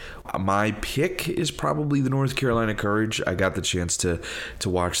think my pick is probably the North Carolina Courage. I got the chance to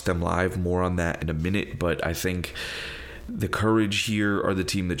watch them live. More on that in a minute, but I think the Courage here are the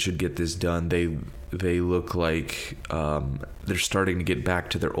team that should get this done. They look like they're starting to get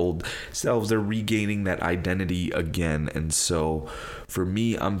back to their old selves. They're regaining that identity again, and so for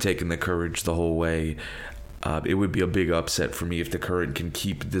me, I'm taking the Courage the whole way. It would be a big upset for me if the Current can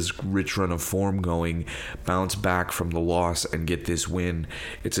keep this rich run of form going, bounce back from the loss, and get this win.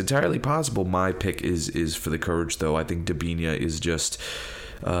 It's entirely possible. My pick is for the Courage, though. I think Dabinia is just,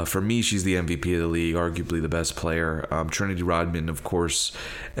 for me, she's the MVP of the league, arguably the best player. Trinity Rodman, of course,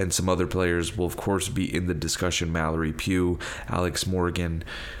 and some other players will, of course, be in the discussion. Mallory Pugh, Alex Morgan,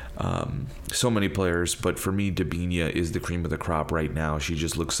 so many players, but for me, Dabinia is the cream of the crop right now. She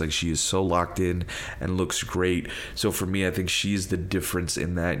just looks like she is so locked in and looks great. So for me, I think she's the difference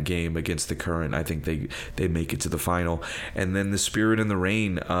in that game against the Current. I think they make it to the final. And then the Spirit and the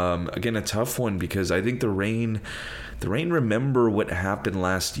Reign, again, a tough one, because I think the Reign remember what happened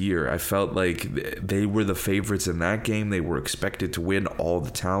last year. I felt like they were the favorites in that game. They were expected to win. All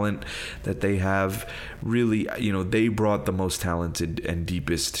the talent that they have, really, they brought the most talented and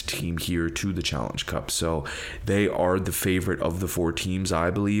deepest team here to the Challenge Cup. So they are the favorite of the four teams,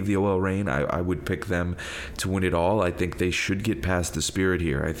 I believe, the OL Reign. I would pick them to win it all. I think they should get past the Spirit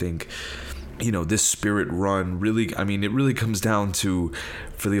here. I think this Spirit run really, it really comes down to,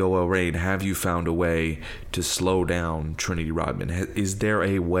 for the OL Reign, have you found a way to slow down Trinity Rodman? Is there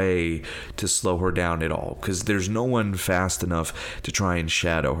a way to slow her down at all? Because there's no one fast enough to try and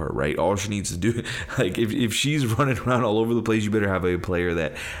shadow her, right? All she needs to do, like, if she's running around all over the place, you better have a player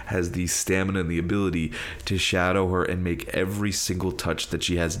that has the stamina and the ability to shadow her and make every single touch that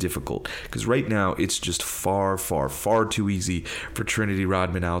she has difficult. Because right now, it's just far, far, far too easy for Trinity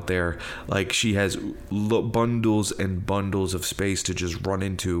Rodman out there. Like, she has bundles and bundles of space to just run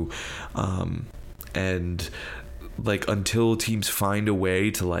into, and like, until teams find a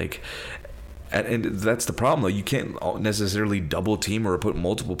way to, like, and that's the problem, though. You can't necessarily double team or put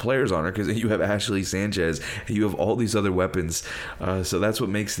multiple players on her, because you have Ashley Sanchez and you have all these other weapons. So that's what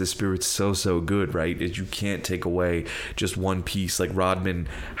makes the Spirit so good, right? Is you can't take away just one piece. Like, Rodman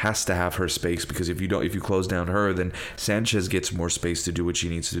has to have her space, because if you close down her, then Sanchez gets more space to do what she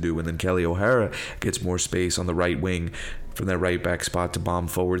needs to do, and then Kelly O'Hara gets more space on the right wing from that right back spot to bomb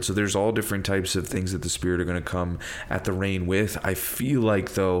forward. So there's all different types of things that the Spirit are going to come at the Reign with. I feel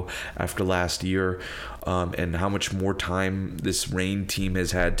like, though, after last year, and how much more time this Reign team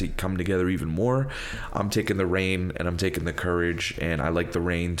has had to come together even more, I'm taking the Reign and I'm taking the Courage, and I like the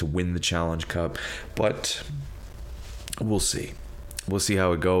Reign to win the Challenge Cup. But we'll see. We'll see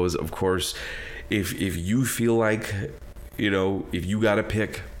how it goes. Of course, if you feel like, if you got to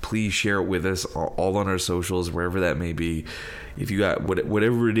pick, please share it with us all on our socials, wherever that may be. If you got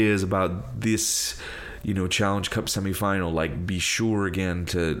whatever it is about this, Challenge Cup semifinal, like, be sure again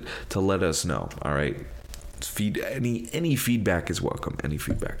to let us know. All right, any feedback is welcome. Any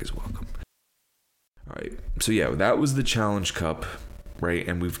feedback is welcome. All right, so yeah, that was the Challenge Cup, right?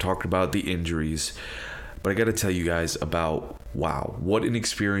 And we've talked about the injuries. But I got to tell you guys about, wow, what an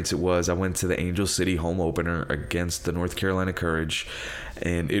experience it was. I went to the Angel City home opener against the North Carolina Courage,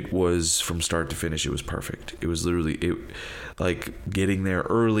 and it was, from start to finish, it was perfect. It was literally, like, getting there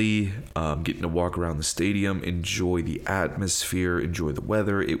early, getting to walk around the stadium, enjoy the atmosphere, enjoy the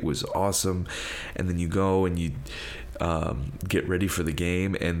weather. It was awesome. And then you go and you get ready for the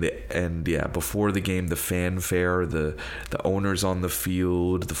game, and before the game, the fanfare, the owners on the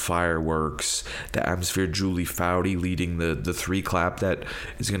field, the fireworks, the atmosphere. Julie Foudy leading the three clap that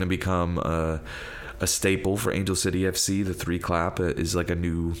is going to become a staple for Angel City FC. The three clap is like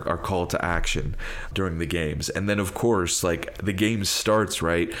our call to action during the games. And then, of course, like, the game starts,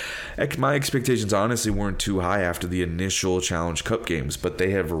 right? My expectations honestly weren't too high after the initial Challenge Cup games, but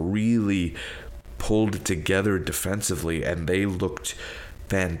they have really pulled together defensively, and they looked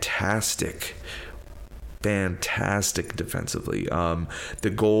fantastic defensively.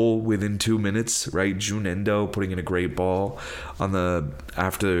 The goal within 2 minutes, right? June Endo putting in a great ball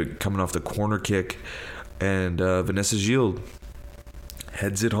after coming off the corner kick, and Vanessa Gilles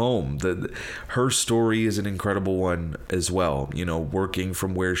heads it home. Her story is an incredible one as well. Working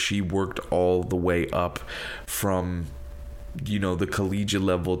from where she worked all the way up from the collegiate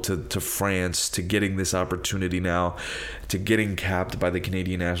level to France, to getting this opportunity now, to getting capped by the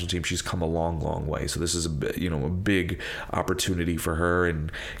Canadian national team. She's come a long way. So this is a big opportunity for her,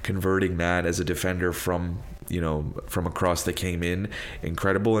 and converting that as a defender from across that came in,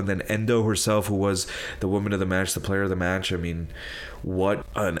 incredible. And then Endo herself, who was the woman of the match, the player of the match. I mean, what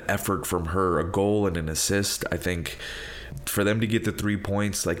an effort from her, a goal and an assist. I think for them to get the 3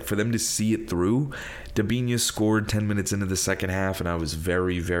 points, like, for them to see it through. Dabinia scored 10 minutes into the second half, and I was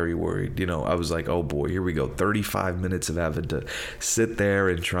very, very worried. I was like, oh boy, here we go. 35 minutes of having to sit there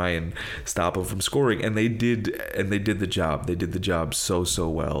and try and stop them from scoring. And they did the job. They did the job so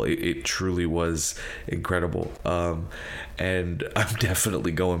well. It truly was incredible. And I'm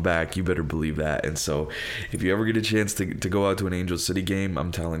definitely going back. You better believe that. And so if you ever get a chance to go out to an Angel City game,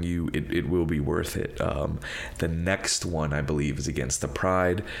 I'm telling you, it will be worth it. The next one, I believe, is against the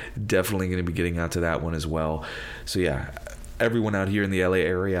Pride. Definitely going to be getting out to that one as well. So yeah, everyone out here in the LA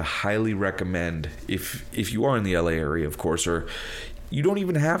area, highly recommend, if you are in the LA area, of course, or you don't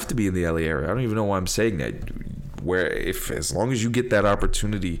even have to be in the LA area. I don't even know why I'm saying that. As long as you get that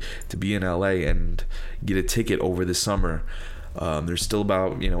opportunity to be in LA and get a ticket over the summer, there's still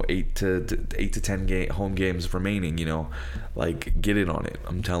about 8 to 10 home games remaining. Like, get in on it.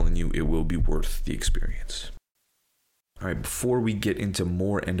 I'm telling you, it will be worth the experience. All right, before we get into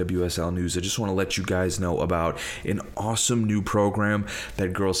more NWSL news, I just want to let you guys know about an awesome new program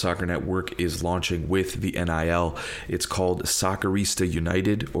that Girls Soccer Network is launching with the NIL. It's called Soccerista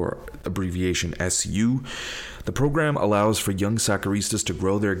United, or abbreviation SU. The program allows for young socceristas to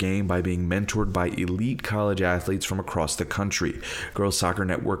grow their game by being mentored by elite college athletes from across the country. Girls Soccer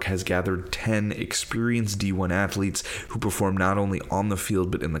Network has gathered 10 experienced D1 athletes who perform not only on the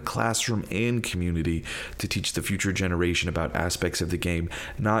field but in the classroom and community to teach the future generation about aspects of the game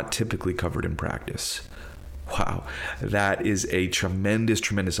not typically covered in practice. Wow, that is a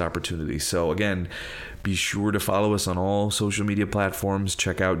tremendous opportunity. So again, be sure to follow us on all social media platforms.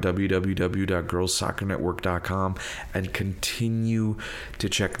 Check out www.girlssoccernetwork.com and continue to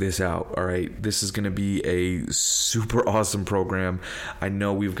check this out. All right, this is going to be a super awesome program. I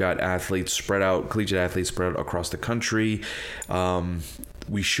know we've got collegiate athletes spread out across the country.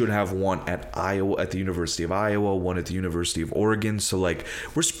 We should have one at the University of Iowa, one at the University of Oregon. So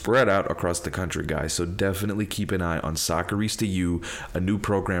we're spread out across the country, guys. So definitely keep an eye on Soccerista U, a new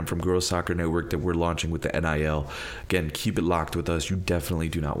program from Girls Soccer Network that we're launching with the NIL. Again, keep it locked with us. You definitely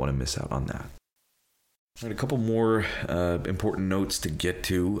do not want to miss out on that. All right, a couple more important notes to get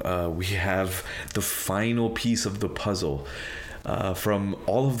to. We have the final piece of the puzzle. From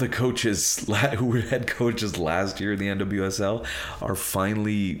all of the coaches who were head coaches last year in the NWSL are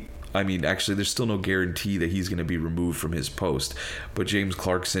finally, actually there's still no guarantee that he's going to be removed from his post, but James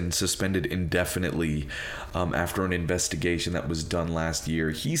Clarkson suspended indefinitely after an investigation that was done last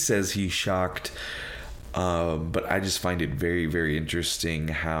year. He says he's shocked, but I just find it very, very interesting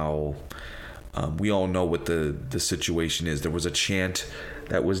how we all know what the situation is. There was a chant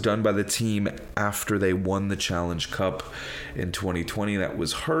that was done by the team after they won the Challenge Cup in 2020 that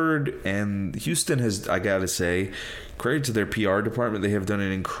was heard, and Houston has, I gotta say, credit to their PR department, they have done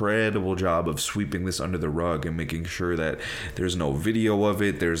an incredible job of sweeping this under the rug and making sure that there's no video of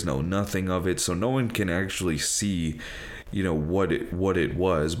it, there's no nothing of it, so no one can actually see what it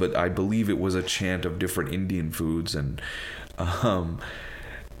was. But I believe it was a chant of different Indian foods, and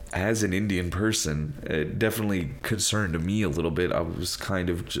as an Indian person, it definitely concerned me a little bit. I was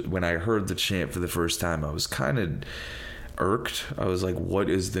when I heard the chant for the first time, I was kind of irked. I was like, what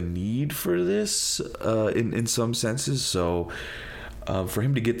is the need for this in some senses? So for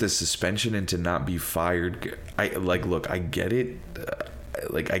him to get this suspension and to not be fired, I get it.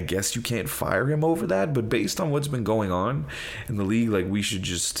 I guess you can't fire him over that, but based on what's been going on in the league, we should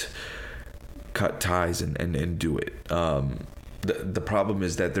just cut ties and do it. The problem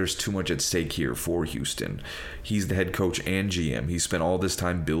is that there's too much at stake here for Houston. He's the head coach and GM. He spent all this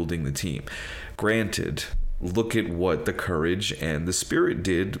time building the team. Granted, look at what the Courage and the Spirit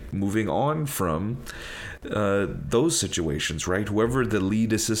did moving on from those situations, right? Whoever the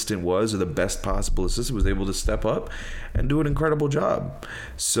lead assistant was, or the best possible assistant, was able to step up and do an incredible job.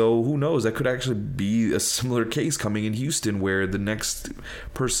 So who knows? That could actually be a similar case coming in Houston, where the next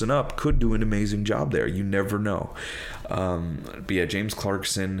person up could do an amazing job there. You never know. But yeah, James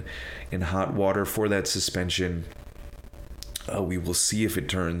Clarkson in hot water for that suspension. We will see if it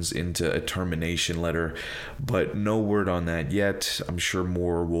turns into a termination letter, but no word on that yet. I'm sure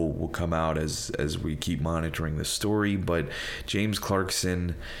more will come out as we keep monitoring the story. But James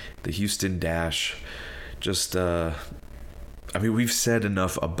Clarkson, the Houston Dash, just we've said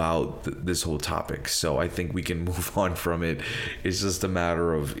enough about this whole topic, so I think we can move on from it. It's just a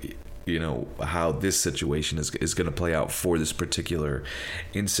matter of how this situation is going to play out for this particular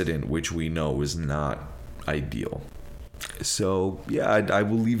incident, which we know is not ideal. So yeah, I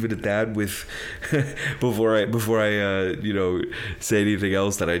will leave it at that. With before I say anything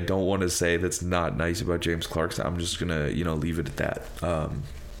else that I don't want to say that's not nice about James Clarkson, I'm just gonna leave it at that.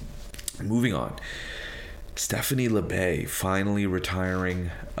 Moving on, Stephanie LeBay finally retiring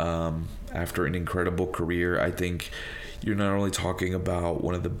after an incredible career. I think you're not only talking about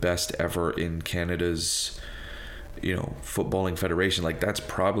one of the best ever in Canada's footballing federation. That's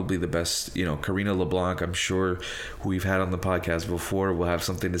probably the best. Karina LeBlanc, I'm sure, who we've had on the podcast before, will have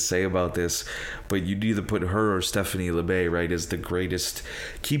something to say about this, but you'd either put her or Stephanie LeBay, right, as the greatest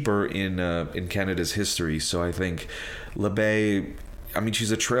keeper in Canada's history. So I think LeBay,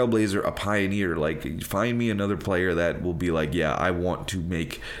 she's a trailblazer, a pioneer. Find me another player that will be yeah, I want to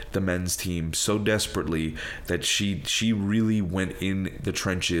make the men's team so desperately that she really went in the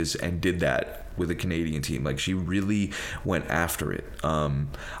trenches and did that with the Canadian team. She really went after it.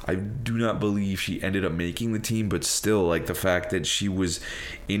 I do not believe she ended up making the team, but still, the fact that she was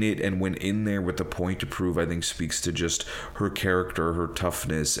in it and went in there with the point to prove, I think speaks to just her character, her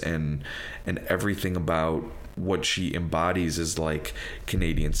toughness, and everything about what she embodies is like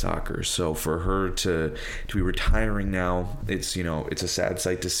Canadian soccer. So for her to be retiring now, it's, you know, it's a sad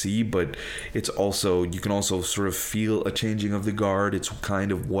sight to see, but it's also, you can also sort of feel a changing of the guard. It's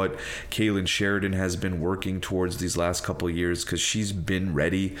kind of what Kaylin Sheridan has been working towards these last couple of years, because she's been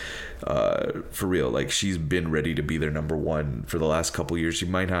ready, for real. Like, she's been ready to be their number one for the last couple of years. She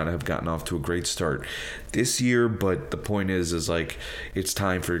might not have gotten off to a great start this year, but the point is like, it's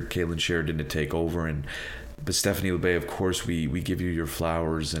time for Kaylin Sheridan to take over. But Stephanie Labbé, of course, we give you your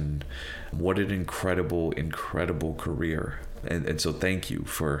flowers, and what an incredible career. And so thank you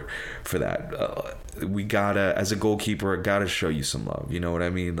for that. We gotta, as a goalkeeper, gotta show you some love. You know what I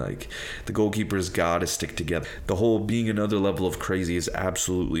mean? Like, the goalkeepers gotta stick together. The whole being another level of crazy is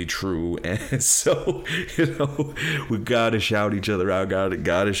absolutely true. And so, you know, we gotta shout each other out.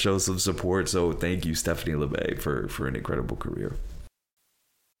 Gotta show some support. So thank you, Stephanie Labbé, for an incredible career.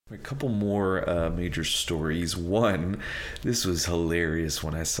 A couple more major stories. One, this was hilarious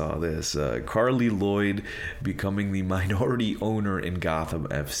when I saw this. Carly Lloyd becoming the minority owner in Gotham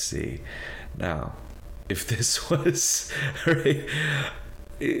FC. Now, if this was... right,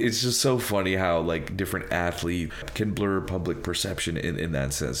 it's just so funny how, like, different athletes can blur public perception in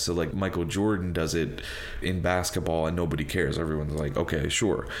that sense. So, like, Michael Jordan does it in basketball and nobody cares. Everyone's like, okay,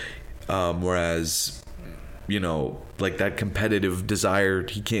 sure. Whereas... you know, like, that competitive desire,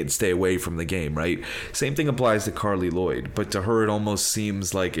 he can't stay away from the game, right? Same thing applies to Carly Lloyd, but to her it almost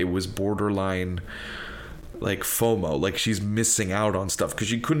seems like it was borderline, like, FOMO, like she's missing out on stuff because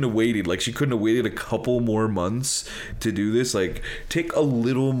she couldn't have waited. Like, she couldn't have waited a couple more months to do this. Like, take a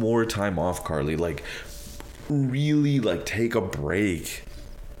little more time off, Carly. Like, really, like, take a break.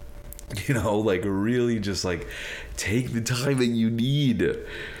 You know, like, really just, like, take the time that you need.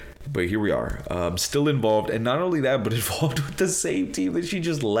 But here we are, still involved, and not only that, but involved with the same team that she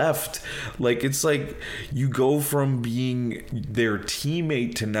just left. Like, it's like you go from being their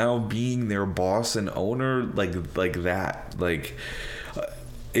teammate to now being their boss and owner, like that. Like,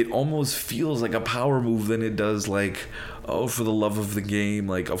 it almost feels like a power move than it does like, oh, for the love of the game.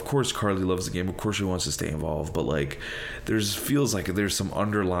 Like, of course Carly loves the game, of course she wants to stay involved, but like, feels like there's some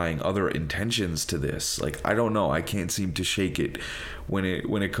underlying other intentions to this. Like, I don't know, I can't seem to shake it when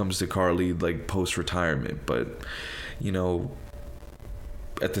it comes to Carly, like, post retirement. But, you know,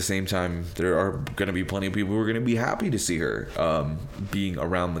 at the same time, there are going to be plenty of people who are going to be happy to see her being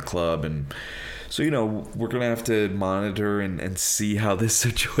around the club. And so, you know, we're going to have to monitor and see how this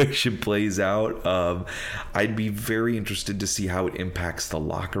situation plays out. I'd be very interested to see how it impacts the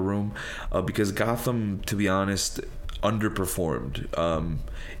locker room, because Gotham, to be honest, underperformed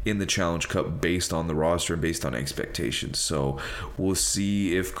in the Challenge Cup based on the roster and based on expectations. So we'll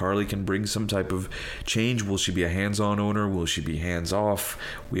see if Carly can bring some type of change. Will she be a hands-on owner? Will she be hands-off?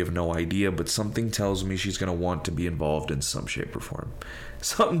 We have no idea, but something tells me she's going to want to be involved in some shape or form.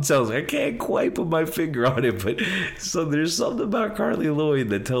 Something tells me, I can't quite put my finger on it, but so there's something about Carly Lloyd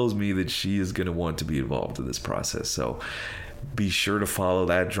that tells me that she is going to want to be involved in this process. So be sure to follow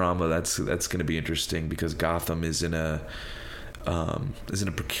that drama. That's going to be interesting, because Gotham is in a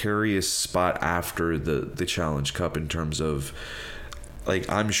precarious spot after the Challenge Cup in terms of, like,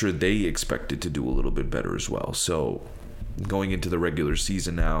 I'm sure they expected to do a little bit better as well. So going into the regular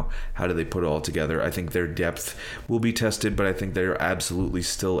season now, how do they put it all together? I think their depth will be tested, but I think they're absolutely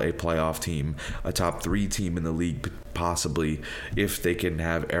still a playoff team, a top 3 team in the league, possibly, if they can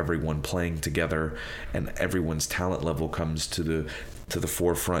have everyone playing together and everyone's talent level comes to the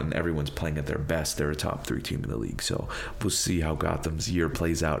forefront and everyone's playing at their best. They're a top 3 team in the league. So we'll see how Gotham's year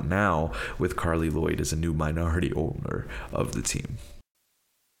plays out now with Carly Lloyd as a new minority owner of the team.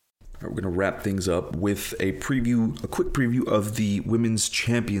 We're going to wrap things up with a quick preview of the Women's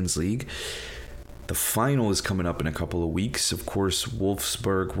Champions League. The final is coming up in a couple of weeks. Of course,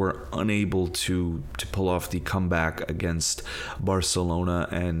 Wolfsburg were unable to pull off the comeback against Barcelona,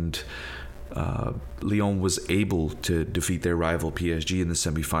 and Lyon was able to defeat their rival PSG in the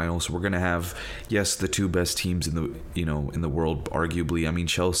semifinals. So we're going to have, yes, the 2 best teams in the world, arguably. I mean,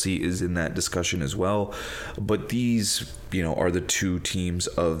 Chelsea is in that discussion as well, but these, are the 2 teams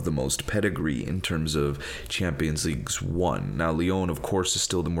of the most pedigree in terms of Champions Leagues won. Now, Lyon, of course, is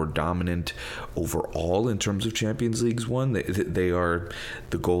still the more dominant overall in terms of Champions Leagues won. They are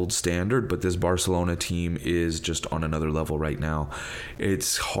the gold standard, but this Barcelona team is just on another level right now.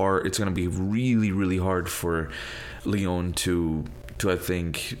 It's hard. It's going to be really, really hard for Lyon to I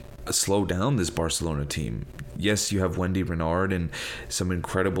think, slow down this Barcelona team. Yes, you have Wendy Renard and some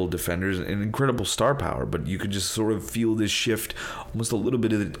incredible defenders and incredible star power, but you could just sort of feel this shift, almost a little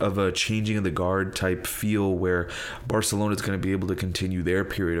bit of a changing of the guard type feel, where Barcelona is going to be able to continue their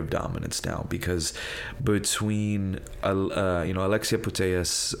period of dominance now, because between Alexia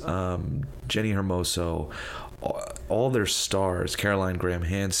Putellas, Jenny Hermoso, all their stars, Caroline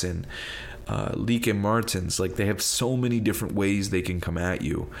Graham-Hansen, Lieke Martens, like, they have so many different ways they can come at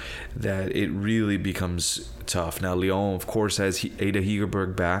you that it really becomes tough. Now, Lyon, of course, has Ada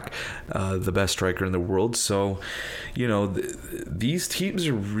Hegerberg back, the best striker in the world. So, these teams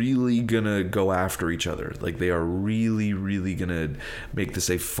are really going to go after each other. Like, they are really, really going to make this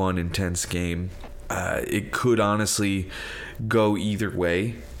a fun, intense game. It could honestly go either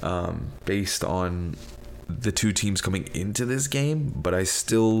way based on the two teams coming into this game, but I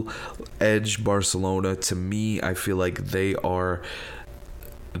still edge Barcelona. To me, I feel like they are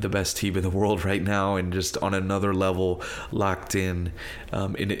the best team in the world right now, and just on another level, locked in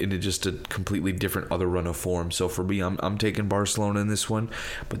just a completely different other run of form. So for me, I'm taking Barcelona in this one,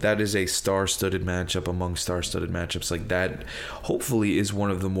 but that is a star-studded matchup among star-studded matchups. Like, that hopefully is one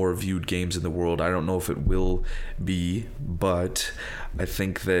of the more viewed games in the world. I don't know if it will be, but I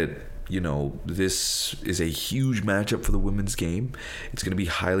think that this is a huge matchup for the women's game. It's going to be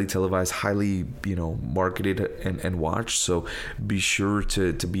highly televised, highly, marketed and watched. So be sure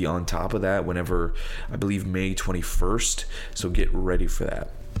to be on top of that whenever, I believe, May 21st. So get ready for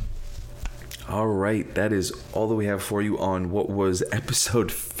that. All right, that is all that we have for you on what was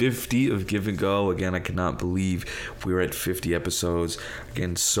episode 50 of Give and Go. Again, I cannot believe we were at 50 episodes.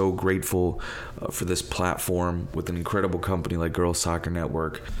 Again, so grateful for this platform with an incredible company like Girls Soccer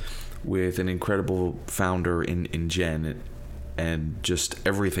Network, with an incredible founder in Jen, and just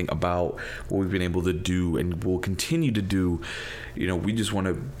everything about what we've been able to do and will continue to do. We just want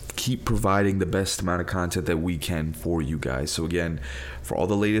to keep providing the best amount of content that we can for you guys. So again, for all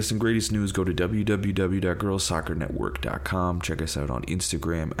the latest and greatest news, go to www.girlssoccernetwork.com. Check us out on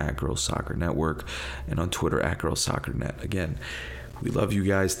Instagram @girlssoccernetwork and on Twitter @girlssoccernetwork. Again, we love you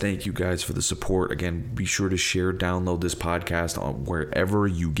guys. Thank you guys for the support. Again, be sure to share, download this podcast on wherever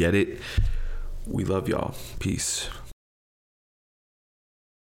you get it. We love y'all. Peace.